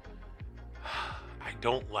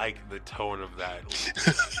don't like the tone of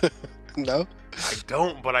that. No? I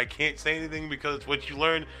don't, but I can't say anything because it's what you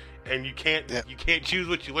learn, and you can't choose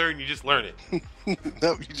what you learn. You just learn it.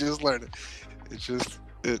 No, you just learn it.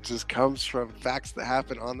 It just comes from facts that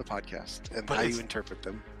happen on the podcast and how you interpret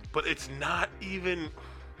them. But it's not even.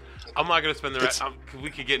 I'm not gonna spend the rest. We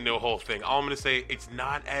could get into a whole thing. All I'm gonna say, it's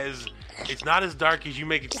not as dark as you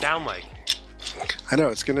make it sound like. I know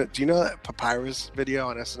it's gonna. Do you know that Papyrus video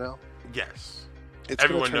on SNL? Yes. It's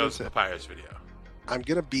Everyone knows the Papyrus video. I'm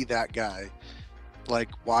gonna be that guy, like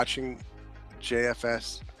watching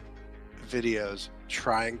JFS videos,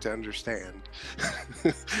 trying to understand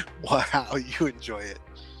how you enjoy it.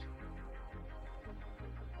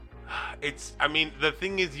 I mean, the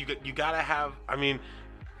thing is, you gotta have. I mean,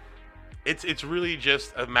 it's really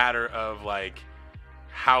just a matter of like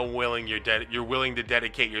how willing you're willing to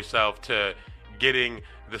dedicate yourself to getting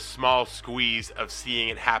the small squeeze of seeing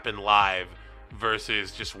it happen live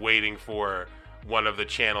versus just waiting for one of the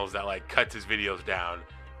channels that like cuts his videos down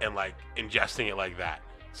and like ingesting it like that.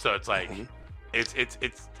 So it's like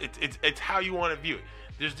it's how you want to view it.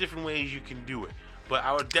 There's different ways you can do it, but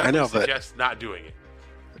I would definitely suggest not doing it.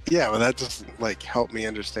 Yeah, well, that doesn't like help me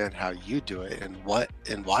understand how you do it and what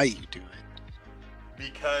and why you do it.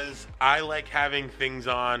 Because I like having things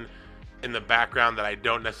on in the background that I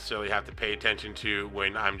don't necessarily have to pay attention to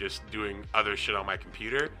when I'm just doing other shit on my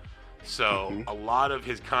computer. So a lot of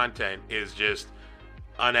his content is just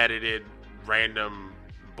unedited, random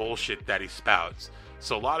bullshit that he spouts.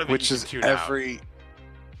 So a lot of it which you is can tune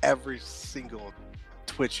every single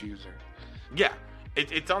Twitch user. Yeah,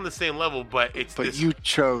 it's on the same level, but you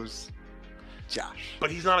chose Josh. But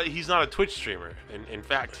he's not a Twitch streamer. In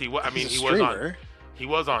fact, he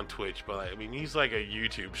was on Twitch, but I mean he's like a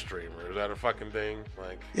YouTube streamer. Is that a fucking thing?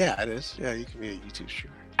 Like, yeah, it is. Yeah, you can be a YouTube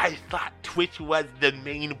streamer. I thought Twitch was the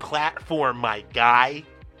main platform, my guy.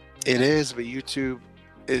 It is, but YouTube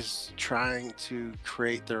is trying to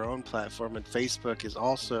create their own platform, and Facebook is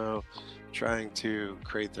also trying to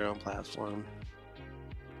create their own platform.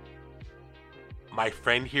 My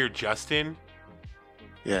friend here, Justin,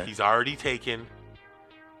 he's already taken,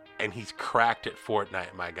 and he's cracked at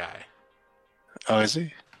Fortnite, my guy. Oh, is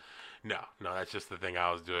he? No, that's just the thing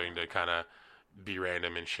I was doing to kind of be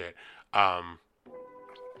random and shit.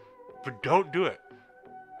 But don't do it.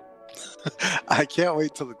 I can't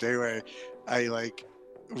wait till the day where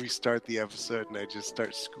we start the episode and I just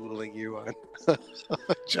start schooling you on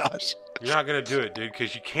Josh. You're not gonna do it, dude,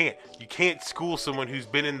 because you can't. You can't school someone who's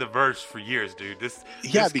been in the verse for years, dude.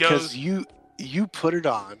 Because you put it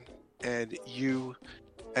on and you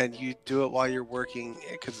do it while you're working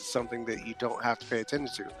because it's something that you don't have to pay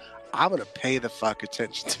attention to. I'm gonna pay the fuck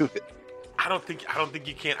attention to it. I don't think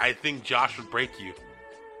you can. I think Josh would break you.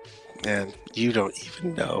 Man, you don't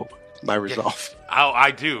even know my resolve. Yeah. Oh, I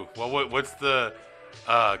do. Well, what's the?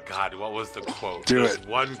 God, what was the quote? There's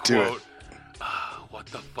one quote. What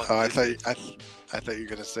the fuck? Oh, I thought you were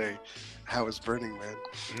gonna say, "How is Burning Man?"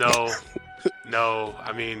 No.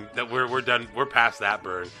 I mean that we're done. We're past that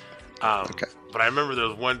burn. Okay. But I remember there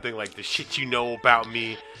was one thing like the shit you know about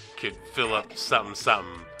me could fill up something.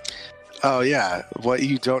 Oh yeah, what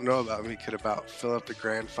you don't know about me could about fill up the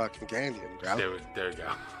Grand fucking Canyon, bro. There you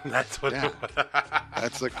go. That's what. Yeah.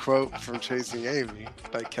 That's a quote from Chasing Amy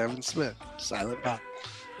by Kevin Smith. Silent Bob.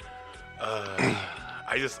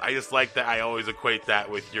 I just like that. I always equate that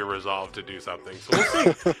with your resolve to do something. So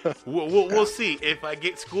we'll see. We'll see. If I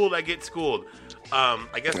get schooled, I get schooled.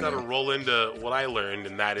 I guess that'll roll into what I learned,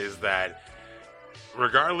 and that is that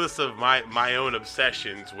regardless of my own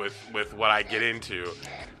obsessions with what I get into,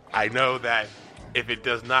 I know that if it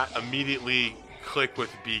does not immediately click with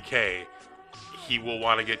BK, he will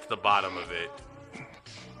want to get to the bottom of it.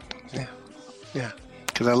 Yeah.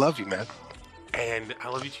 Because I love you, man. And I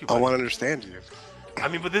love you too, buddy. I want to understand you. I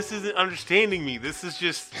mean, but this isn't understanding me. This is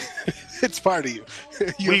just... It's part of you.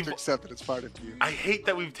 You have to accept that it's part of you. I hate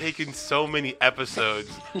that we've taken so many episodes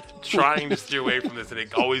trying to steer away from this, and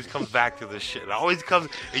it always comes back to this shit.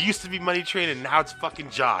 It used to be Money Train, and now it's fucking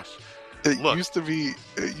Josh. Look, It used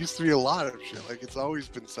to be a lot of shit. Like it's always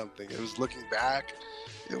been something. It was looking back.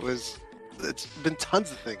 It's been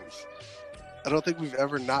tons of things. I don't think we've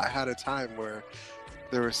ever not had a time where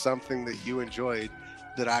there was something that you enjoyed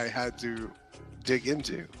that I had to dig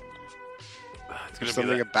into. There's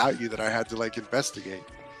something about you that I had to like investigate.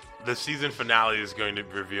 The season finale is going to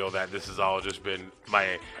reveal that this has all just been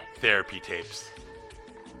my therapy tapes.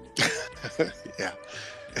 Yeah.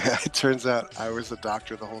 It turns out I was the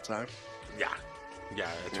doctor the whole time. Yeah,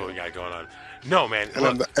 that's what we got going on. No, man.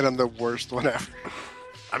 And, I'm the worst one ever.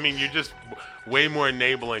 I mean, you're just way more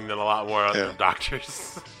enabling than a lot more other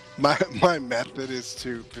doctors. My method is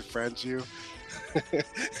to befriend you,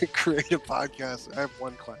 create a podcast. I have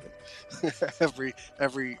one client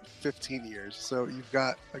every 15 years, so you've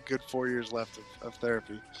got a good 4 years left of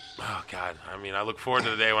therapy. Oh God, I mean, I look forward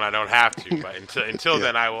to the day when I don't have to, but until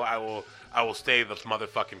then, I will stay the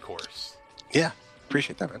motherfucking course. Yeah,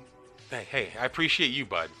 appreciate that, man. Hey, I appreciate you,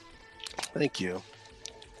 bud. Thank you.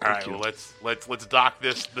 All right, well let's dock the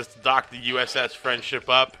USS Friendship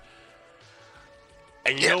up.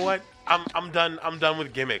 And you know what? I'm done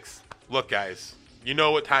with gimmicks. Look, guys, you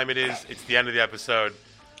know what time it is. It's the end of the episode.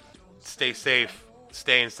 Stay safe.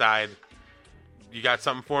 Stay inside. You got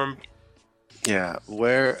something for him? Yeah,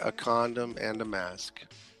 wear a condom and a mask.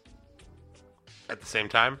 At the same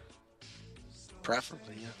time?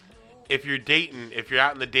 Preferably, yeah. If you're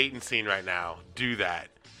out in the dating scene right now, do that.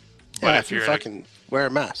 But yeah, if you're fucking wear a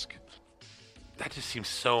mask. That just seems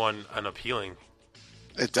so unappealing.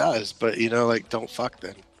 It does, but like don't fuck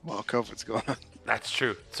then while COVID's going on. That's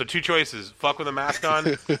true. So 2 choices: fuck with a mask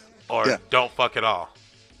on, or don't fuck at all.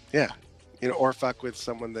 Yeah, or fuck with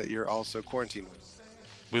someone that you're also quarantined with.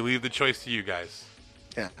 We leave the choice to you guys.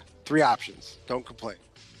 Yeah, 3 options. Don't complain.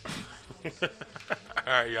 All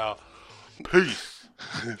right, y'all. Peace.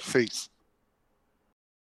 Peace.